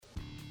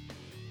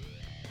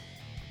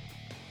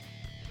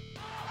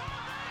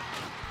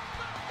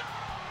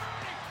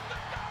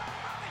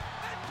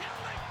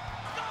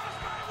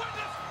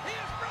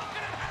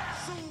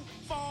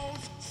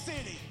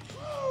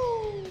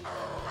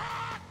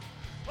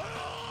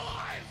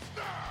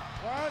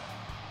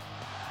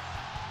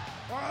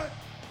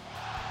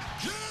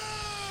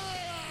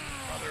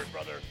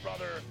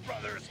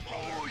brothers.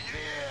 Oh,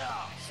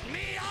 yeah! It's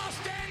me,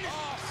 Austin!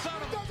 Oh,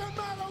 son of a... Doesn't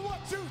matter what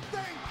you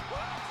think!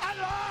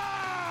 Alive!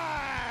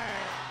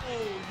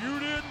 Oh, you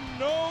didn't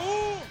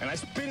know? And I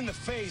spit in the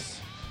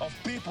face of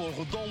people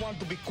who don't want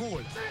to be cool.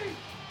 See?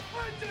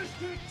 I just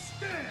couldn't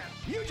stand!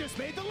 You just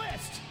made the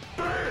list!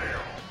 Bam!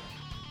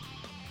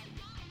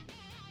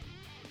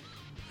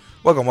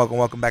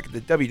 Welcome back to the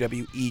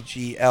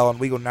WWEGL on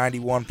Weagle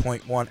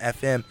 91.1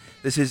 FM.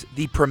 This is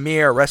the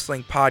premier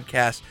wrestling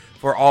podcast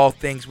for all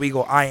things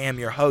Weagle. I am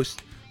your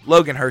host,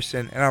 Logan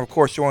Hurston, and I'm, of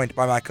course, joined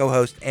by my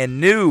co-host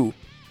and new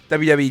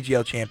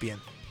WWEGL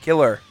champion,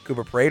 Killer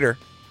Cooper Prater.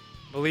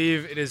 I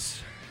believe it is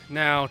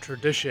now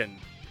tradition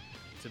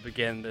to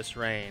begin this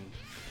reign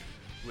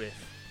with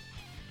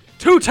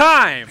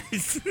two-time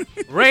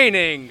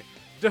reigning,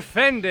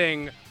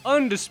 defending,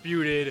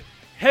 undisputed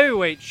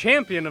heavyweight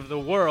champion of the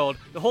world,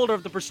 the holder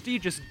of the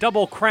prestigious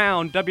double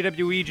crown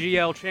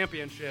WWEGL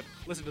championship.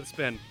 Listen to the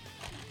spin.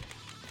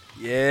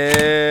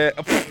 Yeah.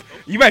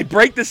 You might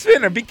break the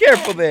spinner. Be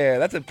careful there.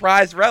 That's a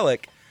prized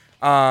relic.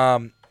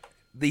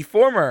 The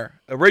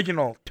former,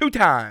 original,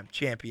 two-time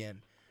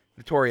champion,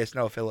 notorious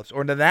Noah Phillips,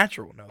 or the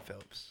natural Noah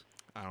Phillips.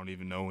 I don't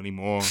even know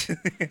anymore.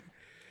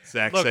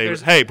 Zack Look, Sabre.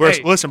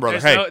 Hey, listen,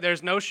 brother.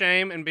 There's no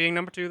shame in being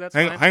number two. That's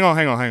fine. Hang on.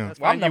 That's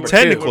fine. Well,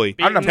 Technically,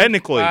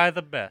 by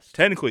the best.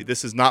 Technically,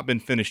 this has not been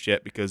finished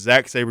yet because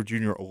Zack Sabre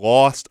Jr.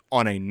 lost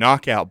on a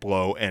knockout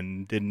blow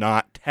and did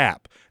not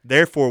tap.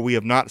 Therefore, we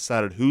have not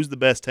decided who's the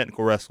best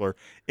technical wrestler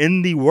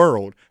in the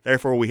world.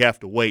 Therefore, we have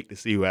to wait to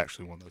see who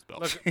actually won those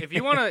belts. Look, if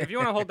you wanna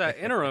hold that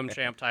interim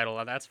champ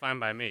title, that's fine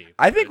by me.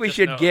 I think we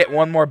should get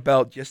one more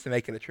belt just to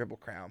make it a triple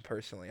crown.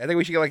 Personally, I think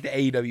we should get like the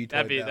AEW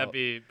title. That'd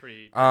be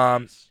pretty.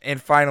 Nice. And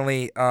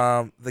finally,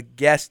 the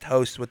guest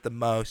host with the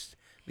most,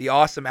 the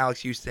awesome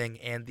Alex Houston,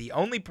 and the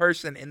only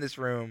person in this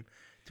room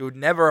to have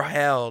never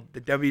held the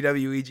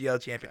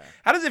WWEGL champion.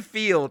 How does it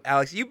feel,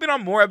 Alex? You've been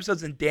on more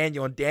episodes than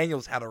Daniel, and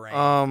Daniel's had a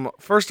reign.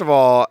 First of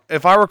all,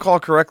 if I recall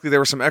correctly, there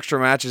were some extra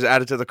matches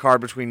added to the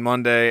card between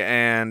Monday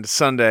and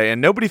Sunday,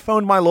 and nobody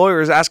phoned my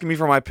lawyers asking me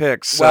for my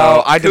picks.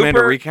 So I demand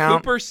a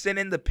recount. Cooper sent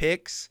in the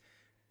picks,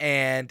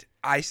 and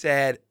I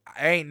said,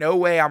 I ain't no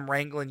way I'm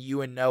wrangling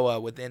you and Noah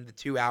within the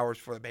 2 hours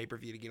for the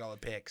pay-per-view to get all the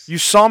picks. You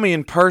saw me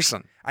in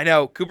person. I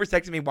know. Cooper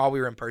texted me while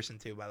we were in person,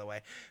 too, by the way.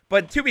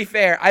 But to be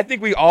fair, I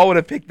think we all would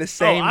have picked the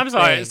same I'm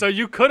sorry. thing. So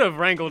you could have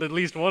wrangled at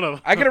least one of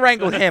them. I could have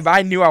wrangled him, but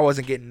I knew I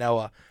wasn't getting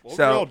Noah. What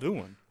were y'all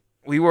doing?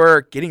 We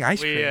were getting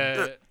ice cream.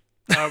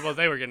 Well,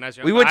 they were getting ice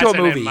cream. We went to a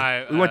movie.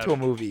 We went to a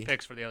movie.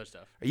 Picks for the other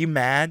stuff. Are you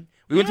mad?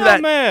 We went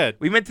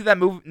to that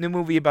new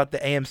movie about the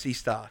AMC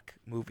stock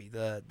movie,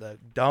 the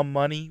Dumb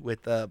Money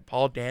with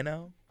Paul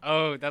Dano.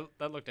 Oh,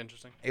 that looked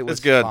interesting. It was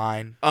good.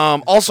 Fine.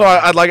 Also,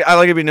 I'd like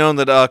it to be known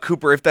that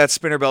Cooper, if that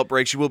spinner belt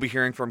breaks, you will be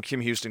hearing from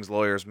Kim Houston's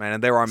lawyers, man,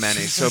 and there are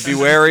many. So be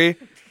wary.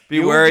 Be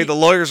wary. The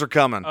lawyers are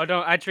coming. Oh,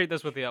 don't! I treat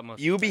this with the utmost.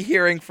 You'll be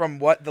hearing from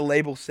what the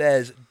label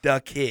says,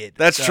 the kid.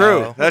 That's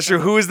true. That's true.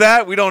 Who is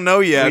that? We don't know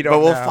yet, but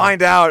we'll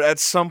find out at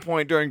some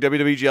point during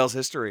WWEGL's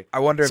history. I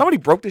wonder. Somebody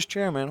broke this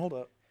chair, man. Hold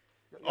up.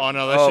 Oh,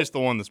 no, that's just the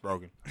one that's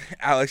broken.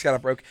 Alex got a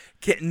broken.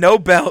 No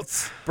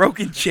belts,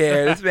 broken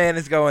chair. This man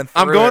is going through.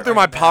 I'm going through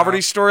my poverty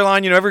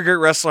storyline. You know, every great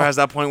wrestler has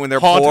that point when they're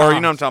poor. Times. You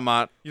know what I'm talking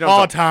about.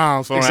 All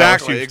times.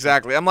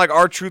 Exactly. I'm like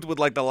R-Truth with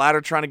like the ladder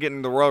trying to get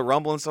into the Royal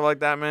Rumble and stuff like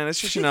that, man. It's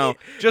just,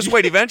 just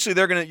wait. Eventually,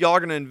 y'all are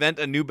gonna invent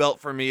a new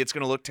belt for me. It's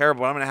gonna look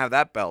terrible. I'm gonna have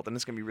that belt, and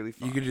it's gonna be really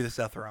fun. You can do the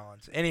Seth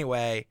Rollins.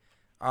 Anyway,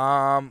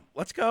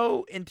 let's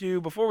go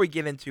into, before we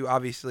get into,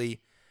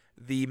 obviously,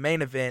 the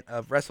main event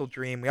of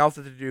WrestleDream. We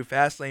also had to do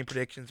Fastlane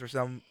predictions for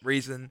some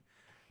reason.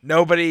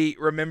 Nobody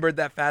remembered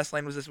that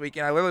Fastlane was this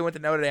weekend. I literally went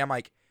to Noah today. I'm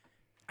like,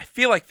 I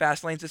feel like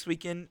Fastlane's this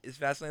weekend. Is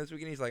Fastlane this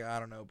weekend? He's like,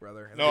 I don't know,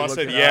 brother. And no, I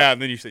said, yeah, and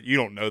then you said, you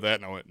don't know that.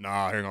 And I went,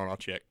 nah, hang on, I'll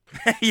check.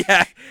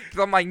 Yeah, because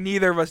I'm like,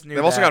 neither of us knew.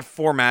 They've also got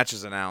 4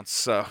 matches announced,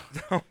 so.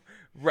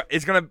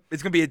 It's gonna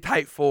be a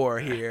tight 4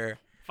 here.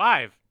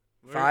 5.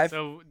 5?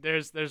 So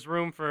there's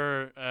room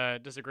for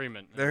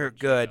disagreement. They're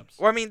good.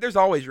 Well, I mean, there's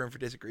always room for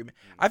disagreement.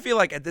 I feel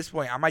like at this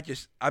point, I'm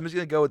just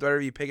gonna go with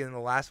whatever you pick, and in the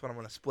last one, I'm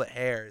gonna split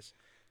hairs,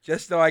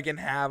 just so I can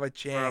have a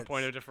chance. For a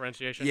point of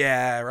differentiation.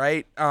 Yeah,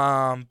 right.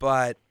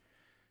 But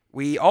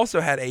we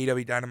also had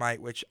AEW Dynamite,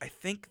 which I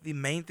think the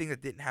main thing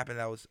that didn't happen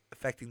that was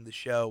affecting the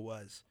show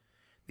was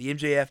the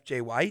MJF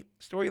Jay White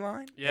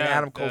storyline. Yeah, and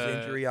Adam Cole's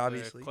injury,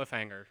 obviously. The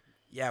cliffhanger.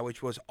 Yeah,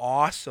 which was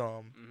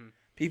awesome. Mm-hmm.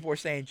 People were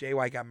saying Jay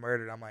White got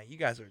murdered. I'm like, you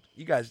guys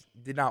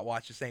did not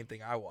watch the same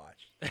thing I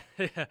watched.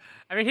 Yeah.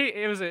 I mean,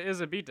 it was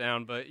a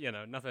beatdown, but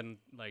nothing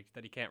like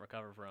that he can't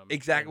recover from.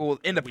 Exactly. Well,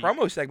 in the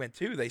promo segment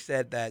too, they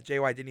said that Jay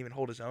White didn't even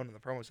hold his own in the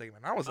promo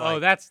segment. And I was like, oh,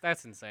 that's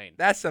insane.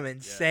 That's some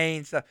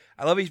insane stuff.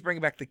 I love he's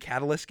bringing back the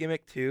Catalyst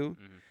gimmick too,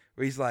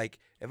 where he's like,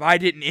 if I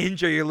didn't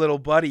injure your little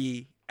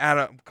buddy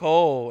Adam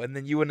Cole, and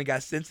then you wouldn't have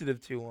got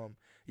sensitive to him,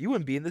 you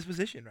wouldn't be in this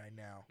position right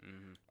now.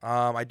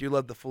 I do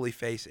love the fully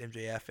face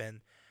MJF,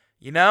 and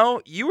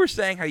you were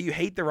saying how you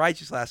hate the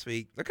righteous last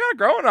week. They're kind of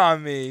growing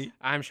on me.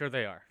 I'm sure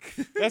they are.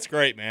 That's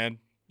great, man.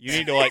 You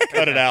need to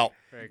cut it out.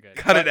 Very good.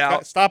 Cut it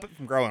out. Stop it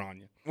from growing on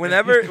you.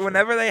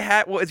 Whenever they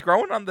had, well, it's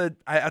growing on the.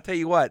 I'll tell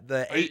you what,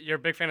 You're a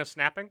big fan of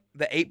snapping?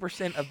 the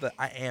 8% of the.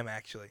 I am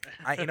actually.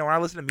 When I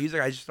listen to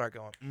music, I just start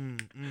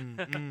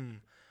going.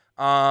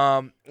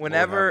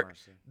 Whenever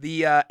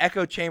the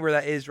echo chamber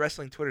that is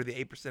wrestling Twitter, the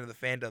 8% of the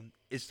fandom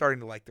is starting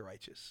to like the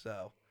Righteous.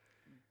 So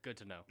good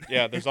to know.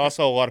 Yeah, there's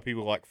also a lot of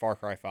people who like Far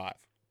Cry 5.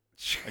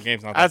 The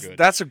game's not that good.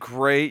 That's a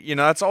great,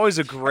 that's always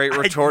a great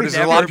retort. There's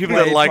a lot of people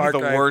that like the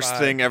worst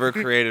thing ever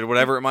created,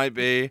 whatever it might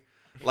be.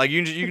 Like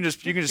you can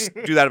just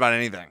do that about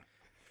anything.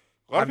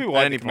 A lot of people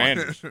like the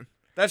Commanders.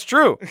 That's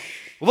true.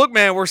 Look,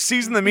 man, we're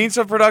seizing the means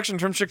of production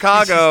from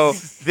Chicago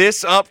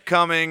this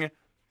upcoming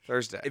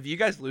Thursday. if you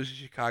guys lose to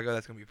Chicago,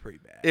 that's gonna be pretty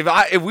bad.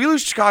 If we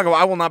lose Chicago,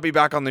 I will not be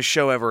back on this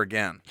show ever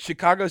again.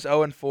 Chicago's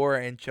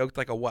 0-4 and choked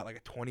like a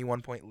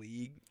 21-point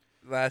league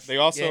last. They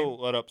also game.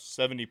 let up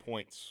 70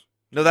 points.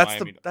 No, that's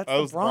Miami. the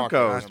Oh, it's the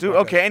Broncos, dude.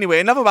 Broncos. Okay, anyway,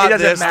 enough about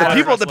doesn't this. matter.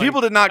 The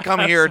people did not come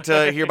here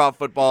to hear about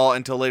football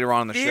until later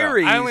on in the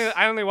Theories. show.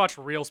 I only watch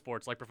real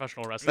sports like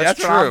professional wrestling. That's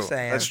That's true. what I'm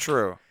saying. That's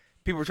true.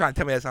 People were trying to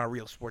tell me that's not a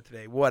real sport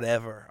today.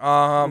 Whatever.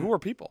 Who are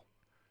people?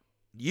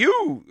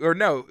 You or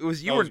no? It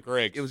was you. That or was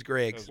Griggs. It was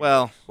Griggs.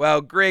 Well,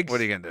 Well, Griggs what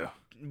are you gonna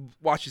do?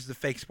 watches the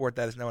fake sport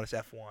that is known as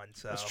F1.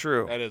 So That's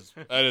true. That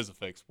is a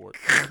fake sport.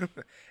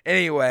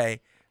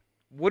 Anyway,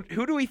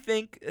 who do we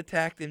think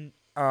attacked in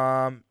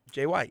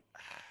Jay White?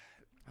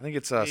 I think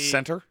it's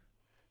center,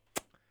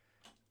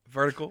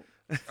 Vertical.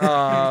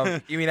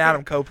 You mean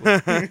Adam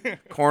Copeland,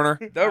 corner.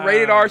 the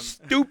rated R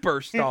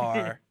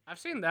superstar. I've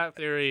seen that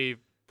theory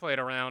played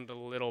around a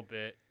little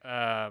bit.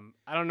 I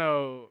don't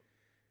know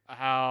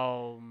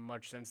how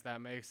much sense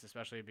that makes,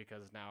 especially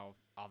because now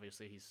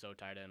obviously he's so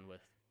tied in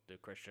with the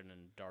Christian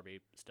and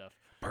Darby stuff.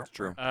 That's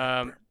true.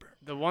 The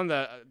other one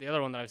that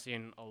I've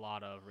seen a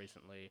lot of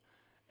recently,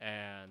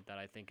 and that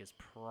I think is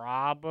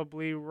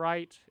probably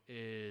right,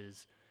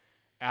 is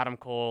Adam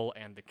Cole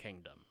and the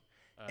Kingdom.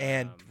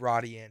 And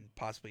Roddy and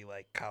possibly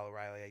like Kyle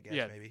O'Reilly, I guess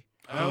yeah. maybe.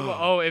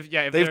 If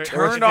They've they're-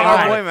 turned if on they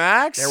our wanna- boy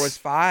Max. There was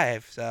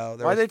 5, so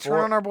there Why'd was they turn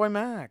 4. on our boy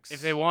Max?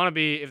 If they want to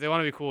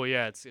be cool,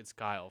 yeah, it's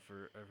Kyle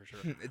for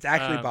sure. It's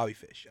actually Um, Bobby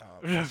Fish.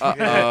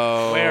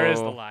 Uh-oh. Where is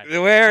the lie?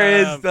 Where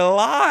is the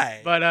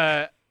lie? But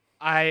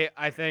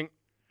I think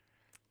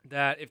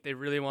that if they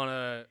really want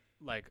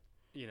to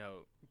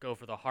go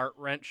for the heart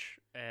wrench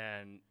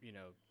and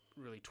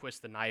really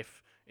twist the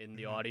knife in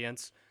the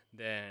audience,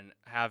 then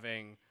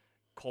having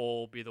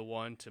Cole be the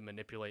one to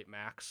manipulate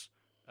Max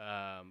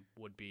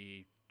would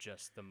be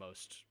just the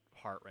most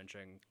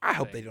heart-wrenching. I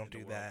hope thing they in don't the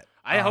do world. that.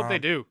 I hope they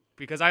do,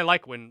 because I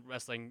like when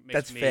wrestling makes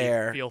That's me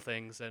fair. feel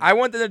things. And I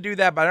want them to do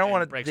that, but I don't and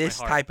want breaks my this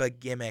heart. type of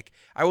gimmick.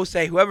 I will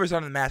say whoever's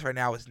on the mask right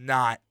now is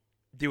not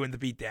doing the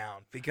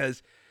beatdown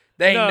because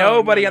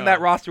nobody on that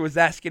roster was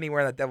that skinny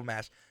wearing that devil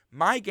mask.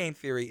 My game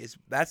theory is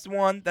that's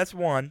one,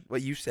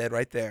 what you said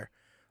right there.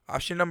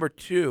 Option number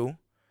 2,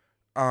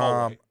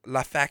 Hallway.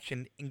 La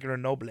Faction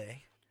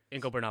Ingobernables.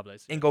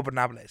 Ingobernables.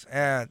 Ingobernables.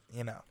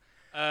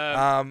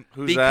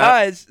 Who's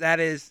Because that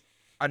is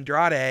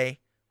Andrade,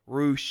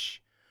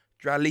 Rush,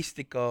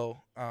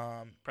 Dralistico,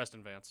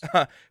 Preston Vance.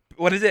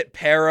 what is it?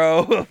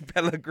 Pero,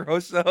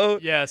 Pelagroso,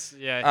 Yes,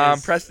 yeah.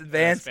 Preston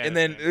Vance, Spanish and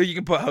then name. you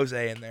can put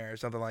Jose in there or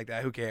something like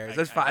that. Who cares?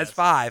 That's I five. It's guess.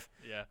 5.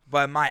 Yeah.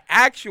 But my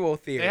actual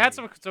theory. They had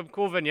some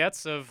cool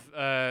vignettes of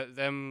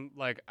them,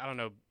 like, I don't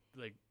know,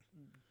 like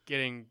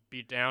getting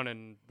beat down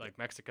in like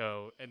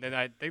Mexico, and then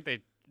I think they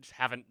just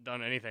haven't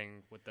done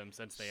anything with them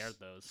since they aired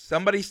those.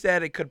 Somebody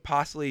said it could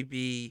possibly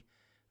be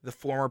the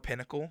former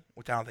Pinnacle,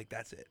 which I don't think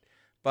that's it.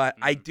 But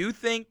I do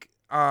think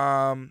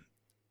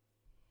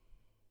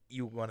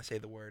you want to say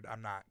the word.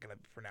 I'm not going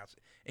to pronounce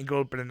it.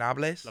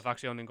 Ingobernables. La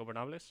Facción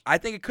Ingobernables. I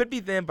think it could be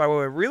them, but what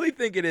I really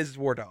think it is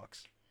War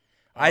Dogs.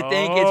 I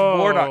think it's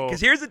War Dogs.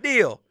 Because here's the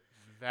deal.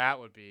 That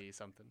would be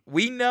something.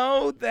 We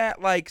know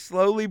that, like,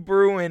 slowly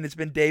brewing, it's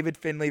been David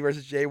Finlay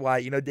versus Jay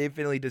White. You know, David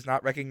Finlay does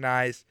not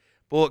recognize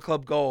Bullet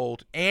Club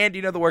Gold. And,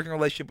 the working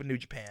relationship with New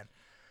Japan.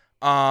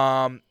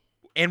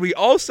 And we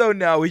also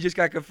know, we just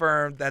got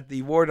confirmed, that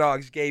the War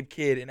Dogs, Gabe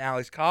Kidd and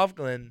Alex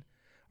Coughlin,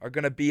 are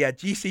going to be at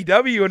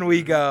GCW when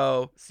we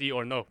go. See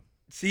or no.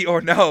 See or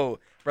no.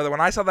 Brother,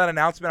 when I saw that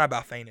announcement, I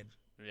about fainted.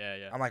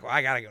 Yeah. I'm like, well,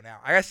 I got to go now.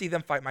 I got to see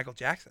them fight Michael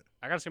Jackson.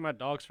 I gotta see my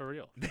dogs for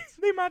real.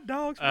 They my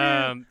dogs,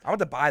 man. I want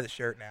to buy the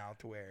shirt now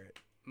to wear it.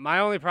 My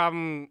only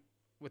problem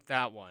with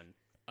that one,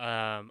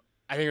 I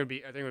think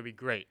it would be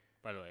great,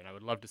 by the way, and I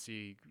would love to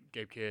see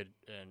Gabe Kidd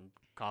and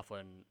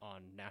Coughlin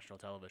on national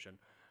television.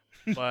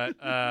 But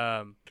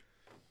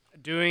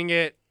doing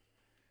it,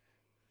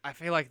 I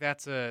feel like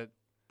that's a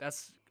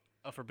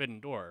Forbidden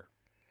Door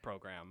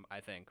program. I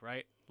think,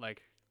 right?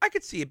 Like, I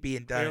could see it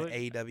being done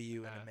Really? in AEW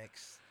in a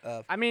mix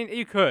of, I mean,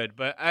 you could,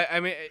 but I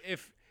mean,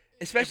 if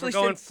especially we're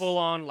going since full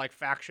on like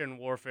faction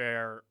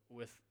warfare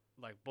with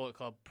like Bullet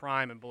Club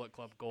Prime and Bullet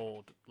Club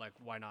Gold, like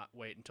why not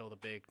wait until the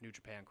big New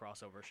Japan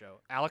crossover show?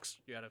 Alex,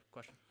 you had a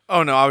question?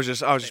 Oh no, I was just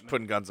Statement.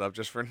 putting guns up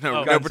just for Oh,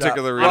 no guns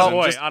particular up. reason.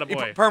 Attaboy, Just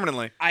attaboy.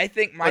 permanently. I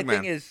think my Big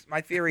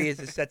man. theory is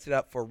it sets it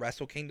up for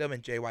Wrestle Kingdom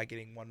and JY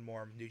getting one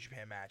more New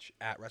Japan match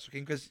at Wrestle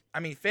Kingdom because I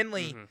mean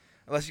Finlay,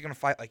 unless he's gonna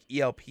fight like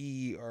ELP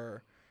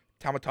or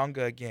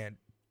Tamatonga again,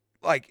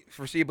 like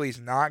foreseeably is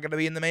not going to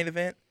be in the main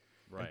event.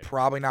 Right. And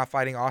probably not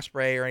fighting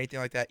Ospreay or anything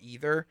like that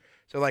either.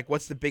 So, like,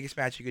 what's the biggest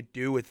match you could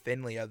do with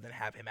Finley other than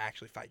have him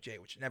actually fight Jay,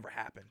 which never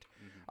happened.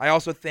 I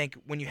also think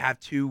when you have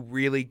two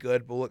really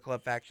good Bullet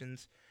Club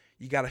factions,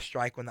 you got to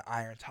strike when the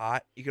iron's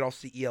hot. You could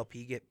also see ELP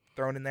get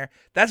thrown in there.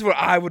 That's what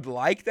I would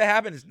like to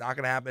happen. It's not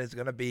going to happen. It's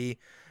going to be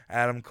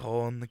Adam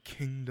Cole and the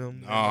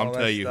Kingdom. No, I'm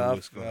telling you who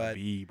it's going to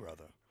be,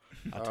 brother.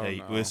 I'll tell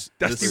you. no.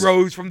 Dusty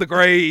Rose from the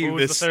grave. Who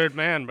was the third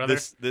man, brother?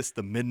 This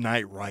the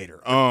Midnight Rider.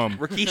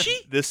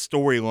 Rikishi? This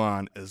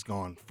storyline has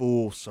gone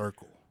full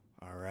circle.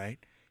 All right,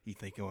 you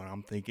thinking what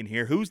I'm thinking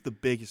here? Who's the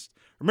biggest?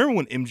 Remember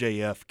when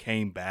MJF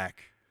came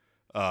back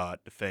to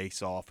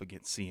face off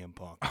against CM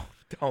Punk? Oh,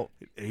 don't.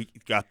 He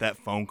got that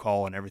phone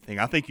call and everything.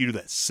 I think you do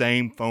that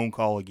same phone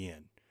call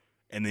again,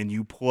 and then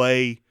you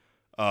play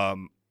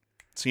CM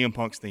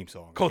Punk's theme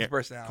song, Cult's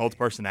Personality. Cult's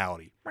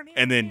Personality,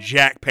 and then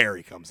Jack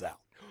Perry comes out.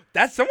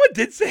 That someone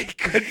did say it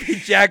could be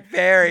Jack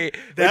Perry,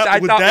 which I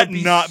Would thought that would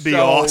be not be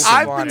so awesome?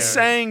 I've funny. been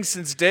saying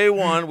since day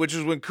one, which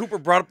is when Cooper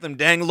brought up them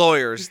dang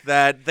lawyers,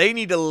 that they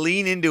need to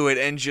lean into it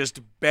and just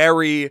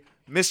bury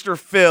Mr.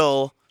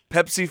 Phil,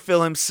 Pepsi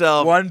Phil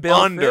himself, One Bill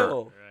under.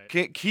 Phil.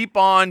 Keep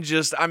on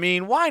just, I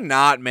mean, why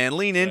not, man?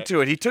 Lean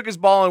into it. He took his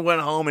ball and went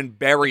home and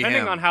buried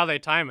Depending him. on how they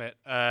time it,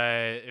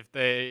 if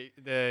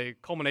the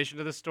culmination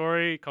of the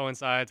story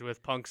coincides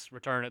with Punk's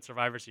return at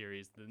Survivor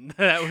Series, then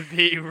that would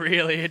be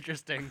really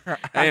interesting.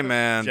 Hey,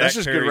 man, Jack that's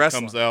just Perry good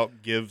wrestling. comes out,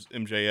 gives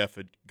MJF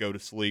a go to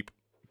sleep,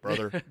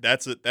 brother.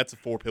 That's a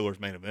Four Pillars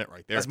main event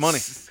right there. That's money.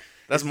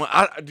 That's money.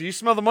 Do you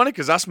smell the money?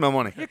 Because I smell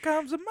money. Here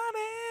comes the money.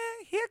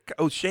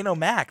 Shane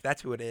O'Mac.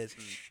 That's who it is.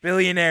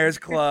 Billionaires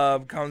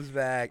Club comes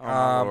back. Oh,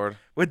 my Lord.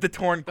 With the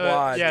torn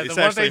quad. Yeah, It's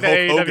the one actually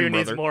thing that Hulk AEW Hogan,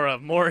 needs brother. more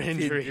of, more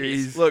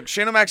injuries. Look,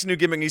 Shane O'Mac's new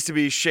gimmick needs to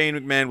be Shane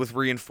McMahon with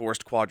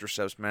reinforced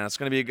quadriceps, man. It's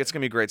gonna be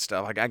great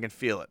stuff. I can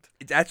feel it.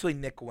 It's actually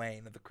Nick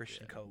Wayne of the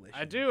Christian Coalition.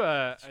 I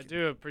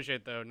do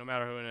appreciate though, no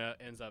matter who it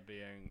ends up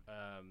being,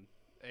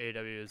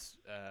 AEW's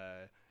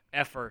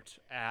effort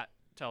at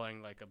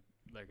telling like a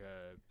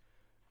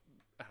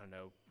I don't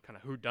know, kind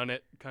of whodunit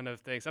kind of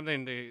thing,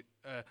 something to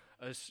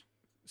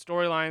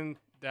storyline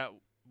that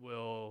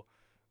will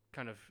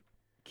kind of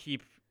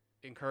keep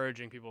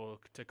encouraging people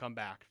to come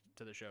back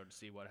to the show to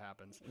see what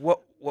happens.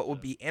 What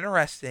would be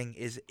interesting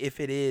is if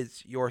it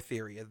is your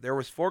theory. There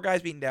was 4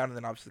 guys beaten down and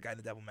then obviously the guy in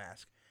the devil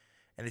mask.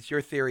 And it's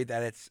your theory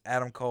that it's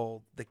Adam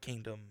Cole, the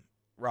Kingdom,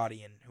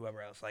 Roddy, and whoever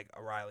else, like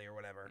O'Reilly or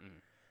whatever.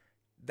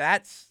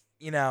 That's,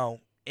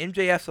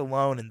 MJF's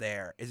alone in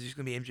there. Is it just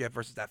going to be MJF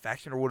versus that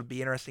faction? Or would it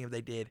be interesting if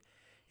they did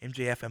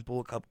MJF and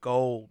Bullet Club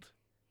Gold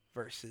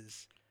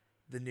versus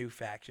the new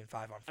faction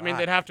 5-on-5? I mean,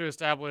 they'd have to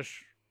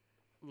establish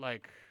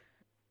like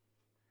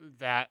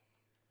that.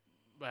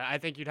 I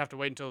think you'd have to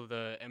wait until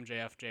the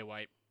MJF Jay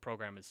White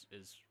program is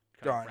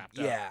kind Done. of wrapped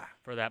up Yeah.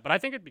 for that. But I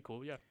think it'd be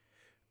cool. Yeah.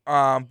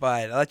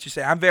 But I'll let you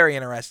say, I'm very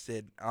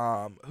interested.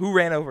 Who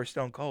ran over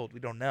Stone Cold? We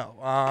don't know.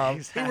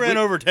 Who ran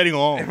over Teddy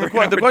Long?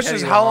 The question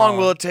is, how long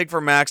will it take for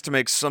Max to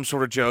make some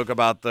sort of joke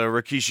about the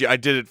Rikishi? I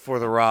did it for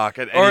The Rock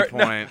at any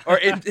point.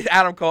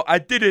 Adam Cole, I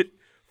did it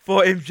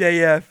for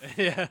MJF.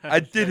 Yeah. I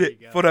did There it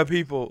you go. for the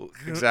people.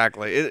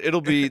 Exactly.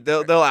 It'll be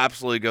they'll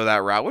absolutely go that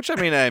route. Which I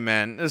mean, hey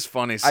man, it's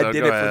funny. So I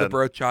did go it ahead. for the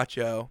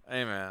brochacho.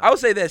 Hey man. I will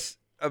say this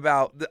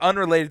about the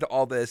unrelated to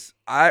all this.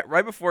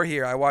 Right before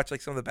here, I watched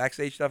like some of the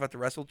backstage stuff at the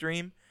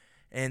WrestleDream,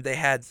 and they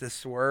had the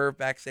Swerve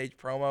backstage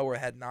promo where it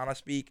had Nana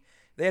speak.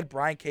 They had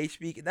Brian Cage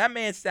speak, and that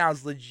man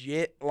sounds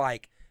legit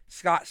like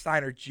Scott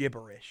Steiner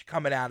gibberish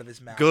coming out of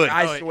his mouth. Good.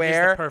 I Oh, he's the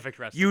swear, perfect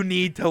wrestler. you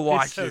need to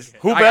watch so this. good.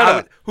 Who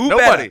better? Who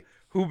Nobody. better?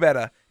 Who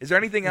better? Is there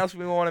anything else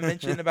we want to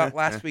mention about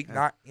last week,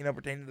 not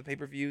pertaining to the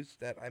pay-per-views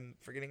that I'm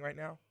forgetting right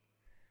now?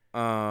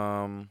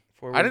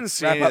 Before we I didn't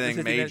see wrap up this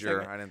anything 50-minute major.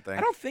 segment? I didn't think.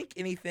 I don't think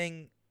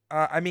anything.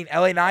 I mean,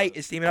 LA Knight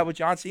is teaming up with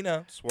John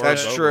Cena.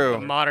 That's Swerve's true. The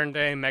over. modern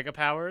day mega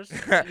powers.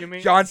 You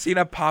mean? John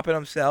Cena popping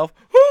himself.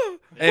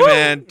 Hey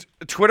man,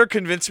 Twitter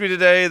convinced me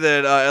today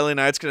that LA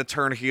Knight's gonna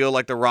turn heel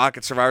like The Rock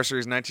at Survivor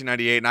Series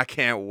 1998, and I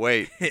can't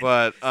wait.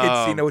 But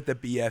Hit Cena with the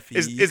BFE.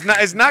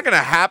 it's not gonna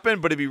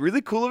happen, but it'd be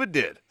really cool if it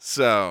did.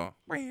 So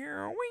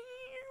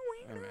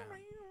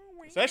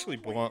It's actually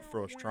blunt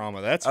force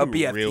trauma. That's Oh, who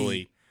BFE.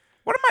 really.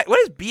 What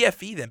is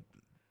BFE then?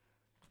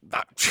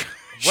 don't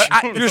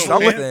You're know,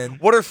 something.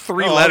 what are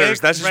 3 No,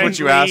 letters? That's just what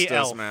you Friendly asked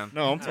us, elf. man.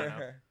 No, I don't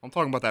know. I'm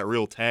talking about that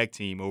real tag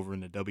team over in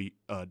the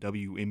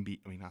WMB.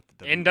 I mean, not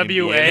the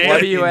NWA.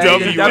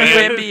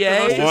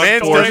 WNBA. Man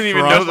Force doesn't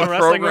even know the Wrestling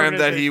program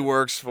that he organization.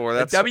 works for. The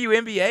That's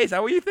WNBA. Is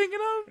that what you're thinking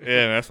of?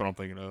 Yeah, that's what I'm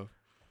thinking of.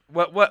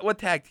 What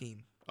tag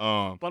team?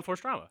 Blunt force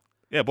trauma.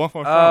 Yeah, blunt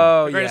force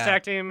trauma. Oh, The greatest yeah.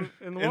 tag team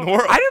in the in world. the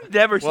world. I've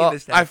never seen well,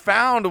 this tag I team.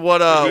 found It'd be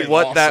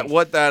that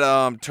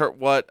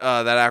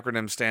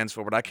acronym stands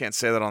for, but I can't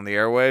say that on the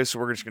airwaves, so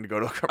we're just gonna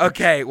go to a couple.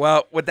 Okay,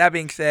 well, with that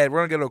being said, we're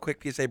going to go to a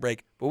quick PSA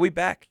break. We'll be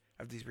back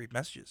after these brief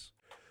messages.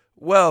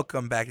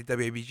 Welcome back to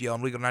WABG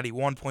on Weagle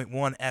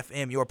 91.1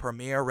 FM, your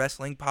premier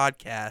wrestling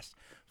podcast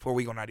for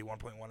Weagle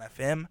 91.1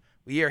 FM.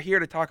 We are here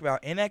to talk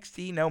about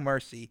NXT No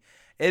Mercy.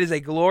 It is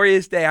a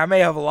glorious day. I may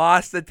have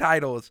lost the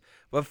titles,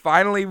 but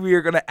finally we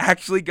are going to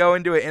actually go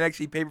into an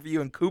NXT pay-per-view,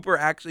 and Cooper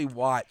actually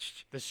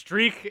watched. The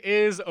streak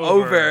is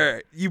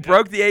over. You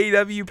broke the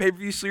AEW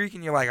pay-per-view streak,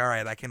 and you're like, all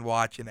right, I can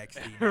watch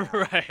NXT now.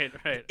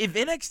 Right. If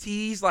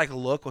NXT's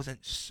look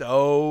wasn't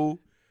so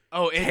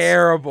it's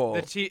terrible.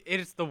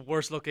 It's the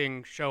worst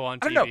looking show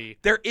on TV. I don't know.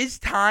 There is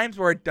times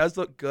where it does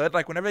look good.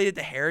 Like whenever they did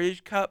the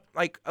Heritage Cup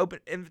open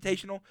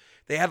invitational,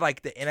 they had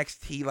the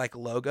NXT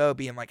logo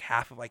being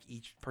half of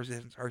each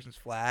person's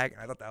flag,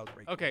 and I thought that was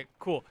pretty cool. Okay,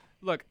 cool.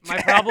 Look,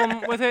 my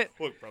problem with it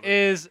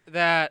is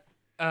that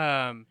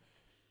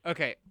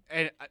okay,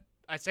 and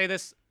I say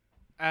this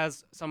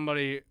as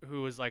somebody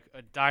who was a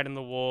dyed in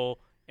the wool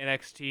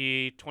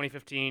NXT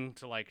 2015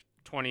 to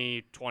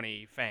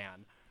 2020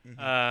 fan.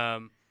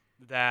 Mm-hmm.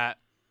 That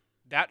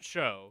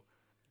show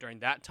during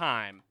that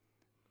time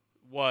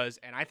was,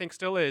 and I think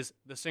still is,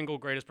 the single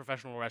greatest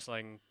professional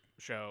wrestling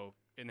show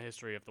in the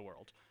history of the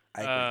world.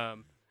 I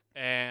agree.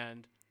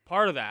 And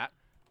part of that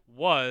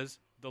was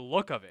the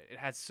look of it. It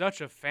had such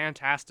a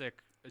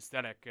fantastic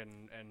aesthetic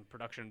and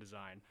production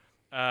design.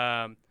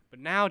 But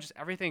now just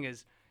everything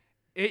is,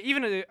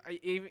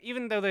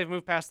 even though they've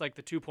moved past the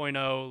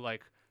 2.0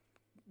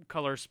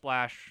 color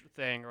splash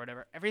thing or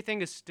whatever,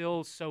 everything is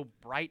still so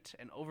bright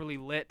and overly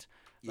lit.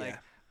 Yeah.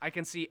 I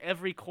can see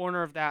every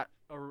corner of that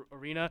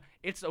arena.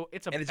 It's a and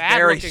it's bad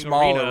very looking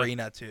small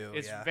arena too.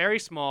 It's very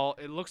small.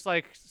 It looks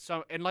like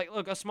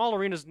look, a small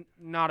arena is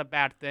not a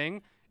bad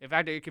thing. In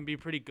fact, it can be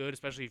pretty good,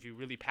 especially if you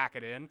really pack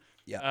it in.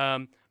 Yeah.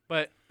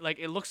 But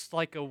it looks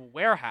like a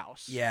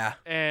warehouse. Yeah.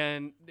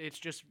 And it's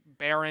just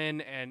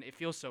barren, and it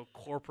feels so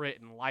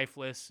corporate and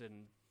lifeless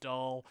and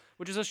dull,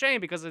 which is a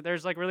shame because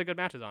there's really good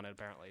matches on it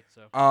apparently.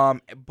 So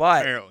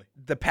but Apparently.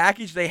 the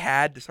package they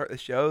had to start the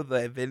show,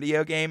 the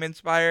video game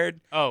inspired.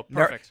 Oh,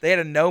 perfect. They had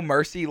a No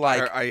Mercy yeah,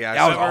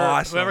 that was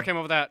awesome. Whoever came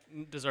up with that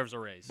deserves a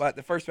raise. But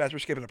the first match, we're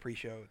skipping the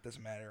pre-show. It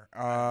doesn't matter.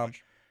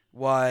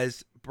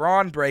 Was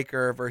Braun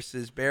Breaker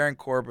versus Baron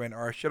Corbin,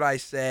 or should I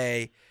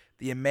say,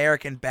 the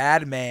American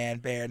bad man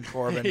Baron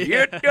Corbin.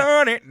 You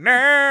done it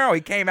now.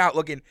 He came out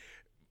looking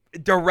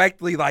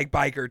directly like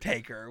Biker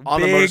Taker. On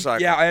the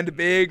motorcycle. Yeah, and a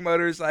big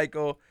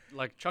motorcycle.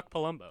 Like Chuck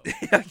Palumbo.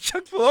 Yeah,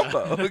 Chuck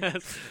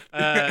Palumbo.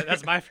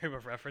 That's my frame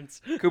of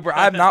reference. Cooper,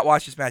 I have not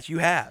watched this match. You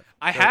have.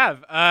 I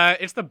have.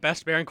 It's the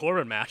best Baron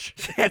Corbin match.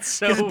 It's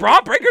so. Because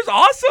Braun Breaker's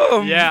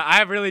awesome. Yeah,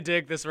 I really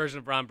dig this version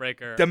of Braun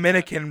Breaker.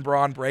 Dominican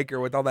Braun Breaker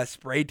with all that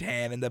spray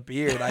tan and the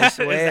beard. I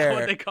swear. Is that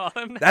what they call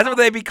him now? That's what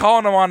they be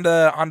calling him on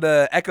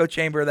the echo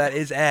chamber that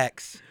is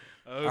X.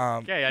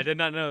 Okay, I did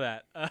not know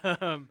that.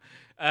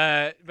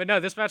 But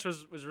no, this match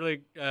was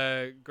really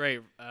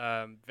great.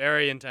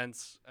 Very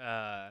intense.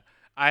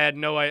 I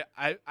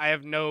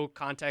have no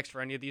context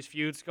for any of these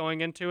feuds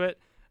going into it,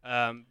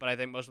 but I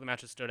think most of the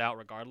matches stood out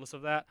regardless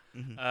of that.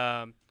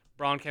 Mm-hmm.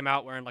 Braun came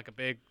out wearing a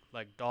big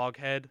dog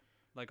head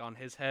on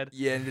his head.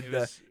 Yeah, and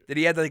did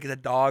he have the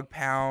dog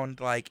pound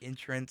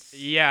entrance?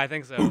 Yeah, I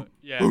think so.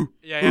 Yeah,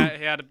 he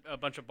had a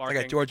bunch of barking.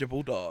 Like a Georgia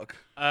Bulldog.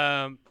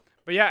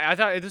 But yeah, I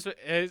thought this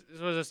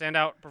was a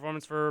standout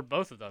performance for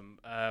both of them.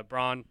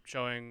 Braun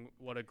showing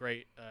what a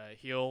great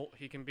heel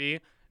he can be,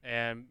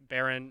 and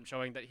Baron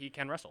showing that he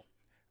can wrestle.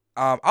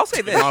 I'll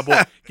say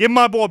this. Give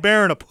my boy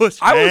Baron a push,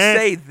 I will man.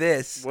 say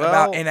this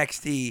about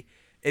NXT.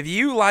 If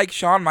you like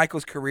Shawn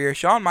Michaels' career,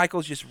 Shawn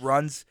Michaels just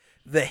runs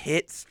the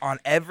hits on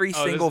every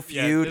single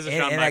feud this is in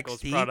Shawn NXT.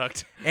 Michaels'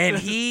 product. and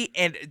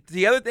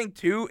the other thing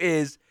too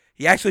is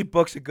he actually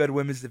books a good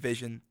women's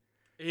division.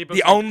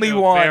 The only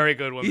one. Very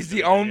good women's He's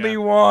the division, only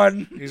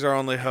one. He's our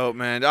only hope,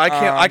 man.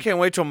 I can't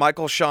wait till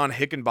Michael Sean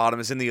Hickenbottom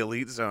is in the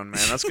elite zone,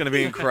 man. That's gonna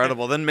be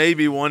incredible. Then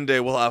maybe one day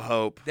we'll have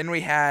hope. Then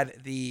we had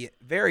the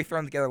very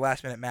thrown together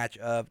last minute match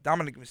of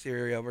Dominic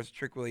Mysterio versus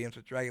Trick Williams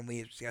with Dragon Lee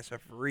as guest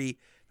referee.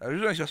 That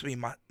was really supposed to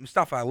be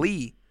Mustafa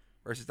Ali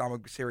versus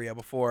Dominic Mysterio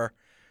before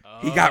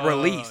he got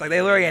released.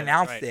 They literally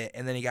announced it,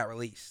 and then he got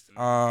released.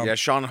 Yeah,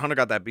 Sean Hunter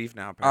got that beef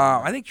now.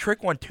 Apparently. I think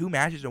Trick won 2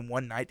 matches in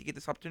one night to get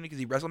this opportunity because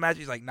he wrestled matches.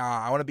 He's like,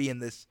 nah, I want to be in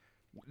this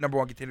number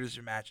 1 contender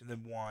match, and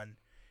then won.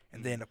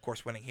 And then, of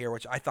course, winning here,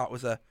 which I thought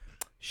was a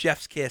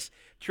chef's kiss.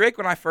 Trick,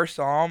 when I first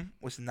saw him,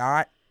 was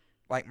not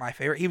my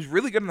favorite. He was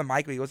really good on the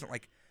mic, but he wasn't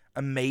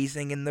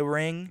amazing in the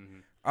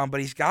ring. Mm-hmm.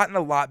 But he's gotten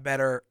a lot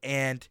better,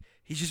 and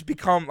he's just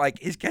become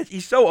his catch.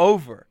 He's so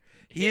over.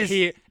 He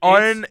is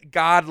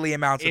ungodly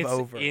amounts of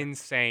over. It's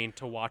insane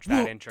to watch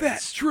that entrance.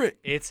 That's Trick.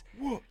 It's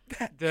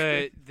Trick.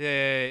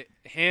 the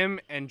him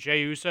and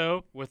Jey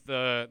Uso with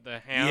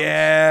the hands.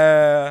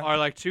 Yeah.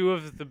 Are 2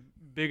 of the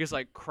biggest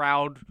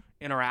crowd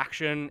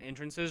interaction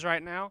entrances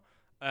right now.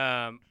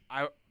 I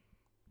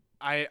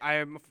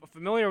am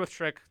familiar with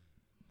Trick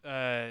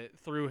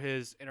through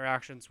his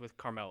interactions with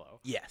Carmelo.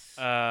 Yes.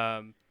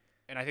 And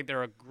I think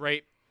they're a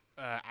great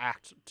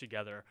act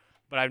together.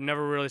 But I've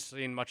never really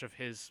seen much of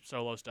his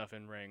solo stuff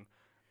in ring.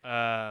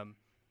 I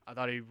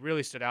thought he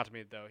really stood out to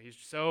me though. He's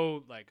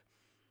so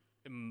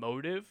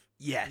emotive.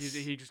 Yes.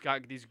 He just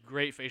got these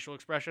great facial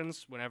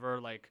expressions whenever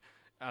I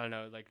don't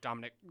know,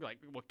 Dominic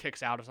what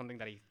kicks out of something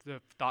that he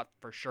thought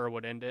for sure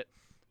would end it.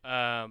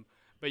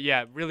 But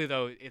yeah, really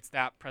though, it's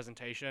that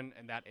presentation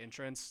and that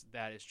entrance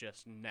that is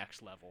just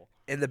next level.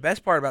 And the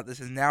best part about this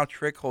is now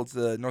Trick holds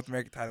the North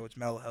American title, which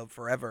Melo held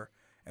forever.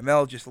 And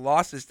Melo just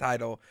lost his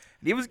title.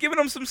 And he was giving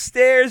him some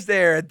stares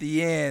there at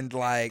the end.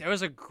 Like, There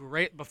was a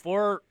great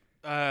before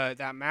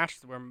that match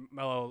where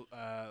Melo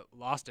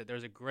lost it. There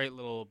was a great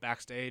little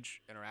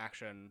backstage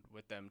interaction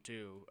with them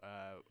too,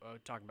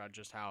 talking about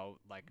just how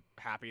like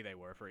happy they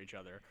were for each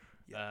other.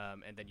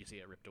 And then you see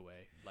it ripped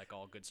away, like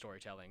all good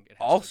storytelling. It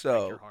has to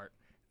break your heart.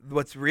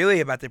 What's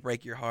really about to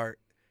break your heart,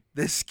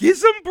 the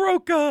schism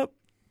broke up.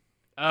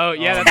 Oh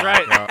yeah, that's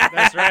right.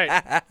 That's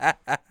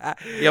right.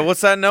 Yeah, what's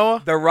that,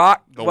 Noah? The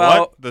Rock, The well,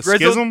 what? The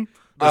Grizzled- schism?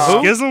 The who?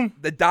 schism?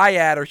 The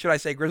dyad, or should I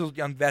say Grizzled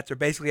Young Vets, are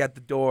basically at the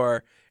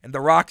door. And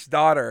The Rock's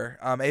daughter,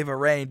 Ava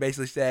Raine,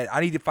 basically said,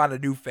 I need to find a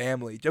new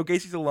family. Joe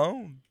Gacy's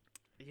alone.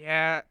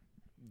 Yeah,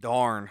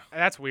 Darn.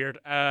 that's weird.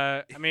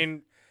 I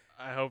mean,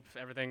 I hope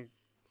everything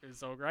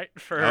is all right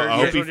for. I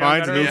hope he Grizzled Young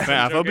finds a new Veterans,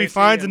 fan. I Joe hope he Gacy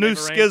finds a and new Ava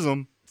Raine.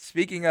 schism.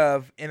 Speaking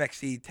of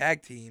NXT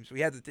tag teams,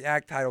 we had the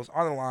tag titles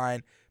on the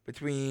line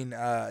between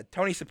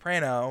Tony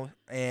Soprano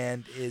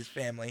and his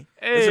family.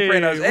 Hey, the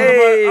Sopranos, what am I-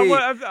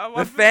 hey, I'm-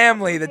 the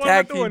family, the what am I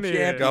tag team doing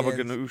here? champions,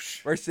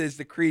 Gabaganoosh. versus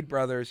the Creed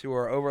brothers, who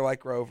are over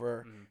like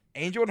Rover. Mm.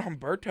 Angel and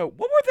Humberto.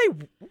 What were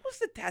they? What was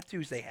the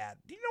tattoos they had?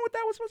 Do you know what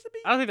that was supposed to be?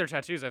 I don't think they're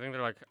tattoos. I think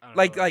they're like I don't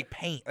Like know.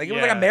 paint. Like it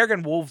was like Yeah.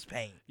 American Wolves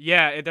paint.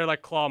 Yeah, they're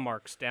like claw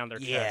marks down their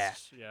Yeah.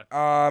 chests.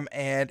 Yeah.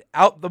 And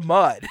Out the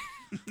Mud.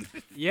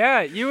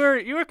 Yeah, you were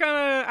kind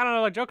of I don't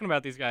know like joking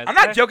about these guys. I'm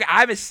not right? joking.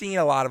 I haven't seen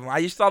a lot of them.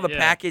 I just saw the Yeah.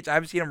 package. I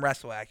haven't seen them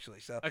wrestle actually.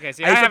 So Okay,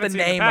 see, I I just thought haven't the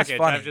seen name the was package.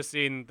 funny. I've just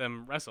seen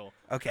them wrestle.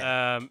 Okay.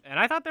 And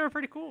I thought they were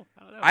pretty cool.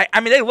 I don't know. I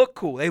mean, they look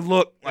cool. They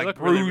look They like look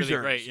really, bruisers.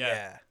 really great,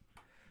 yeah.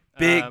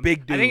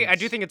 Big dudes. I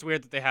do think it's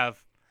weird that they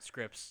have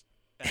Scripps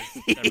as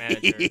their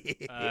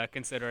manager,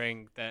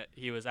 considering that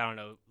he was I don't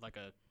know like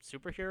a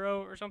superhero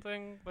or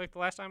something like the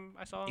last time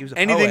I saw him. he was a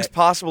Anything's poet.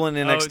 possible in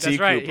Oh, NXT, that's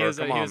right. He Cooper. was,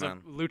 Come he on, was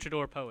man. a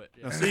luchador poet.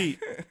 Yeah. Now, see,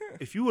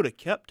 if you would have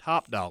kept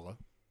Top Dollar,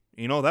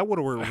 that would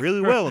have worked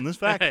really well in this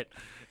faction. Right.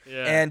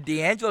 Yeah. And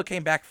D'Angelo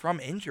came back from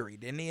injury,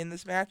 didn't he, in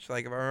this match?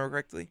 Like, if I remember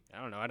correctly. I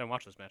don't know. I didn't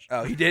watch this match.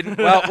 Oh, he didn't?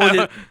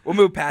 Well, we'll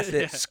move past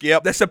it.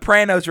 Skip. The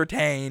Sopranos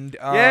retained.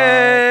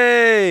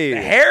 Yay!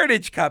 The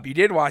Heritage Cup. You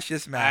did watch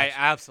this I match.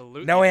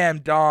 absolutely.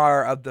 Noam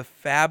Dar of the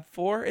Fab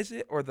Four, is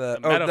it? Or the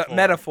Metaphor.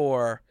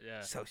 Metaphor.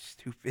 Yeah. So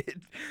stupid.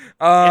 It's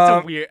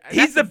a weird.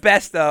 He's the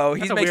best, though. He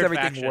that's a makes weird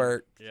everything faction.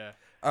 work.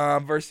 Yeah.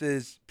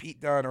 Versus Pete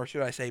Dunne, or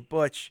should I say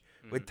Butch,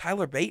 with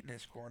Tyler Bate in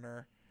his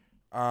corner.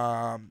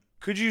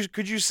 Could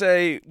you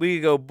say we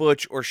could go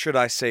Butch, or should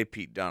I say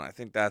Pete Dunne? I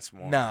think that's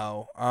more.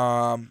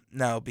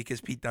 No,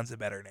 because Pete Dunne's a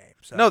better name.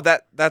 So. No,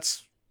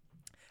 that's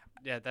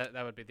Yeah, that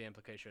would be the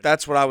implication.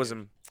 what I was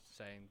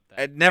saying.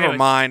 That. never Anyways,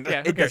 mind.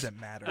 Yeah, who It cares? doesn't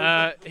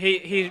matter.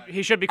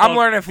 He should be. Called I'm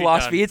learning Pete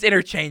philosophy. Dunne. It's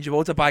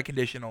interchangeable. It's a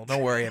biconditional.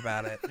 Don't worry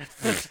about it.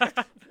 Look at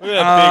that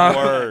big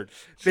word.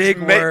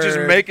 Big word. Just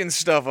making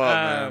stuff up,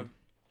 man.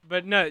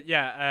 But no,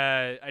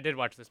 yeah, I did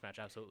watch this match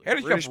absolutely.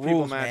 Heritage British Cup people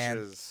rules, man.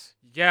 matches.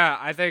 Yeah,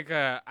 I think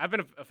I've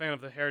been a fan of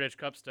the Heritage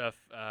Cup stuff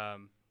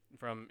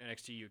from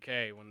NXT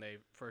UK when they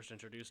first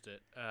introduced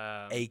it.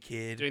 A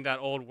kid. Doing that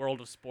old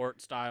World of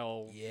Sport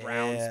style Yeah.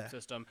 rounds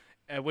system,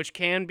 which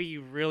can be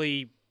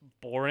really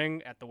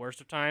boring at the worst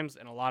of times,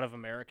 and a lot of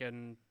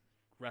American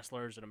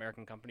wrestlers and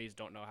American companies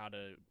don't know how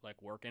to like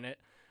work in it.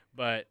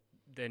 But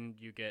then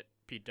you get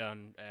Pete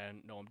Dunne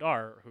and Noam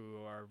Dar,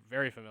 who are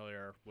very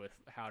familiar with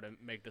how to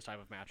make this type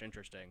of match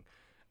interesting.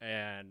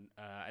 And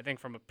I think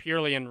from a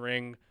purely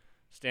in-ring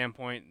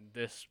standpoint,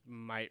 this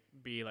might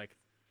be like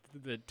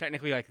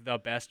technically like the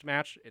best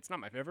match. It's not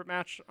my favorite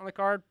match on the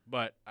card,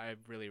 but I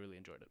really, really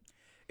enjoyed it.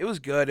 It was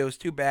good. It was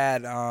too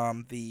bad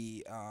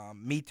the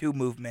Me Too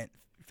movement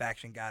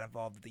faction got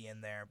involved at the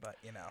end there, but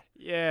you know.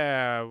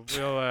 Yeah,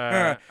 we'll.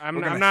 We're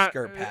gonna I'm not.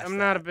 skirt past I'm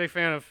not a that. big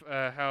fan of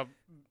how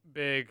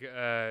big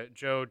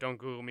Joe Don't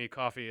Google Me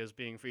Coffee is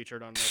being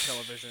featured on the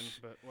television,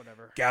 but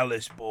whatever.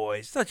 Gallus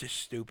Boys. Such a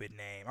stupid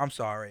name. I'm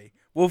sorry.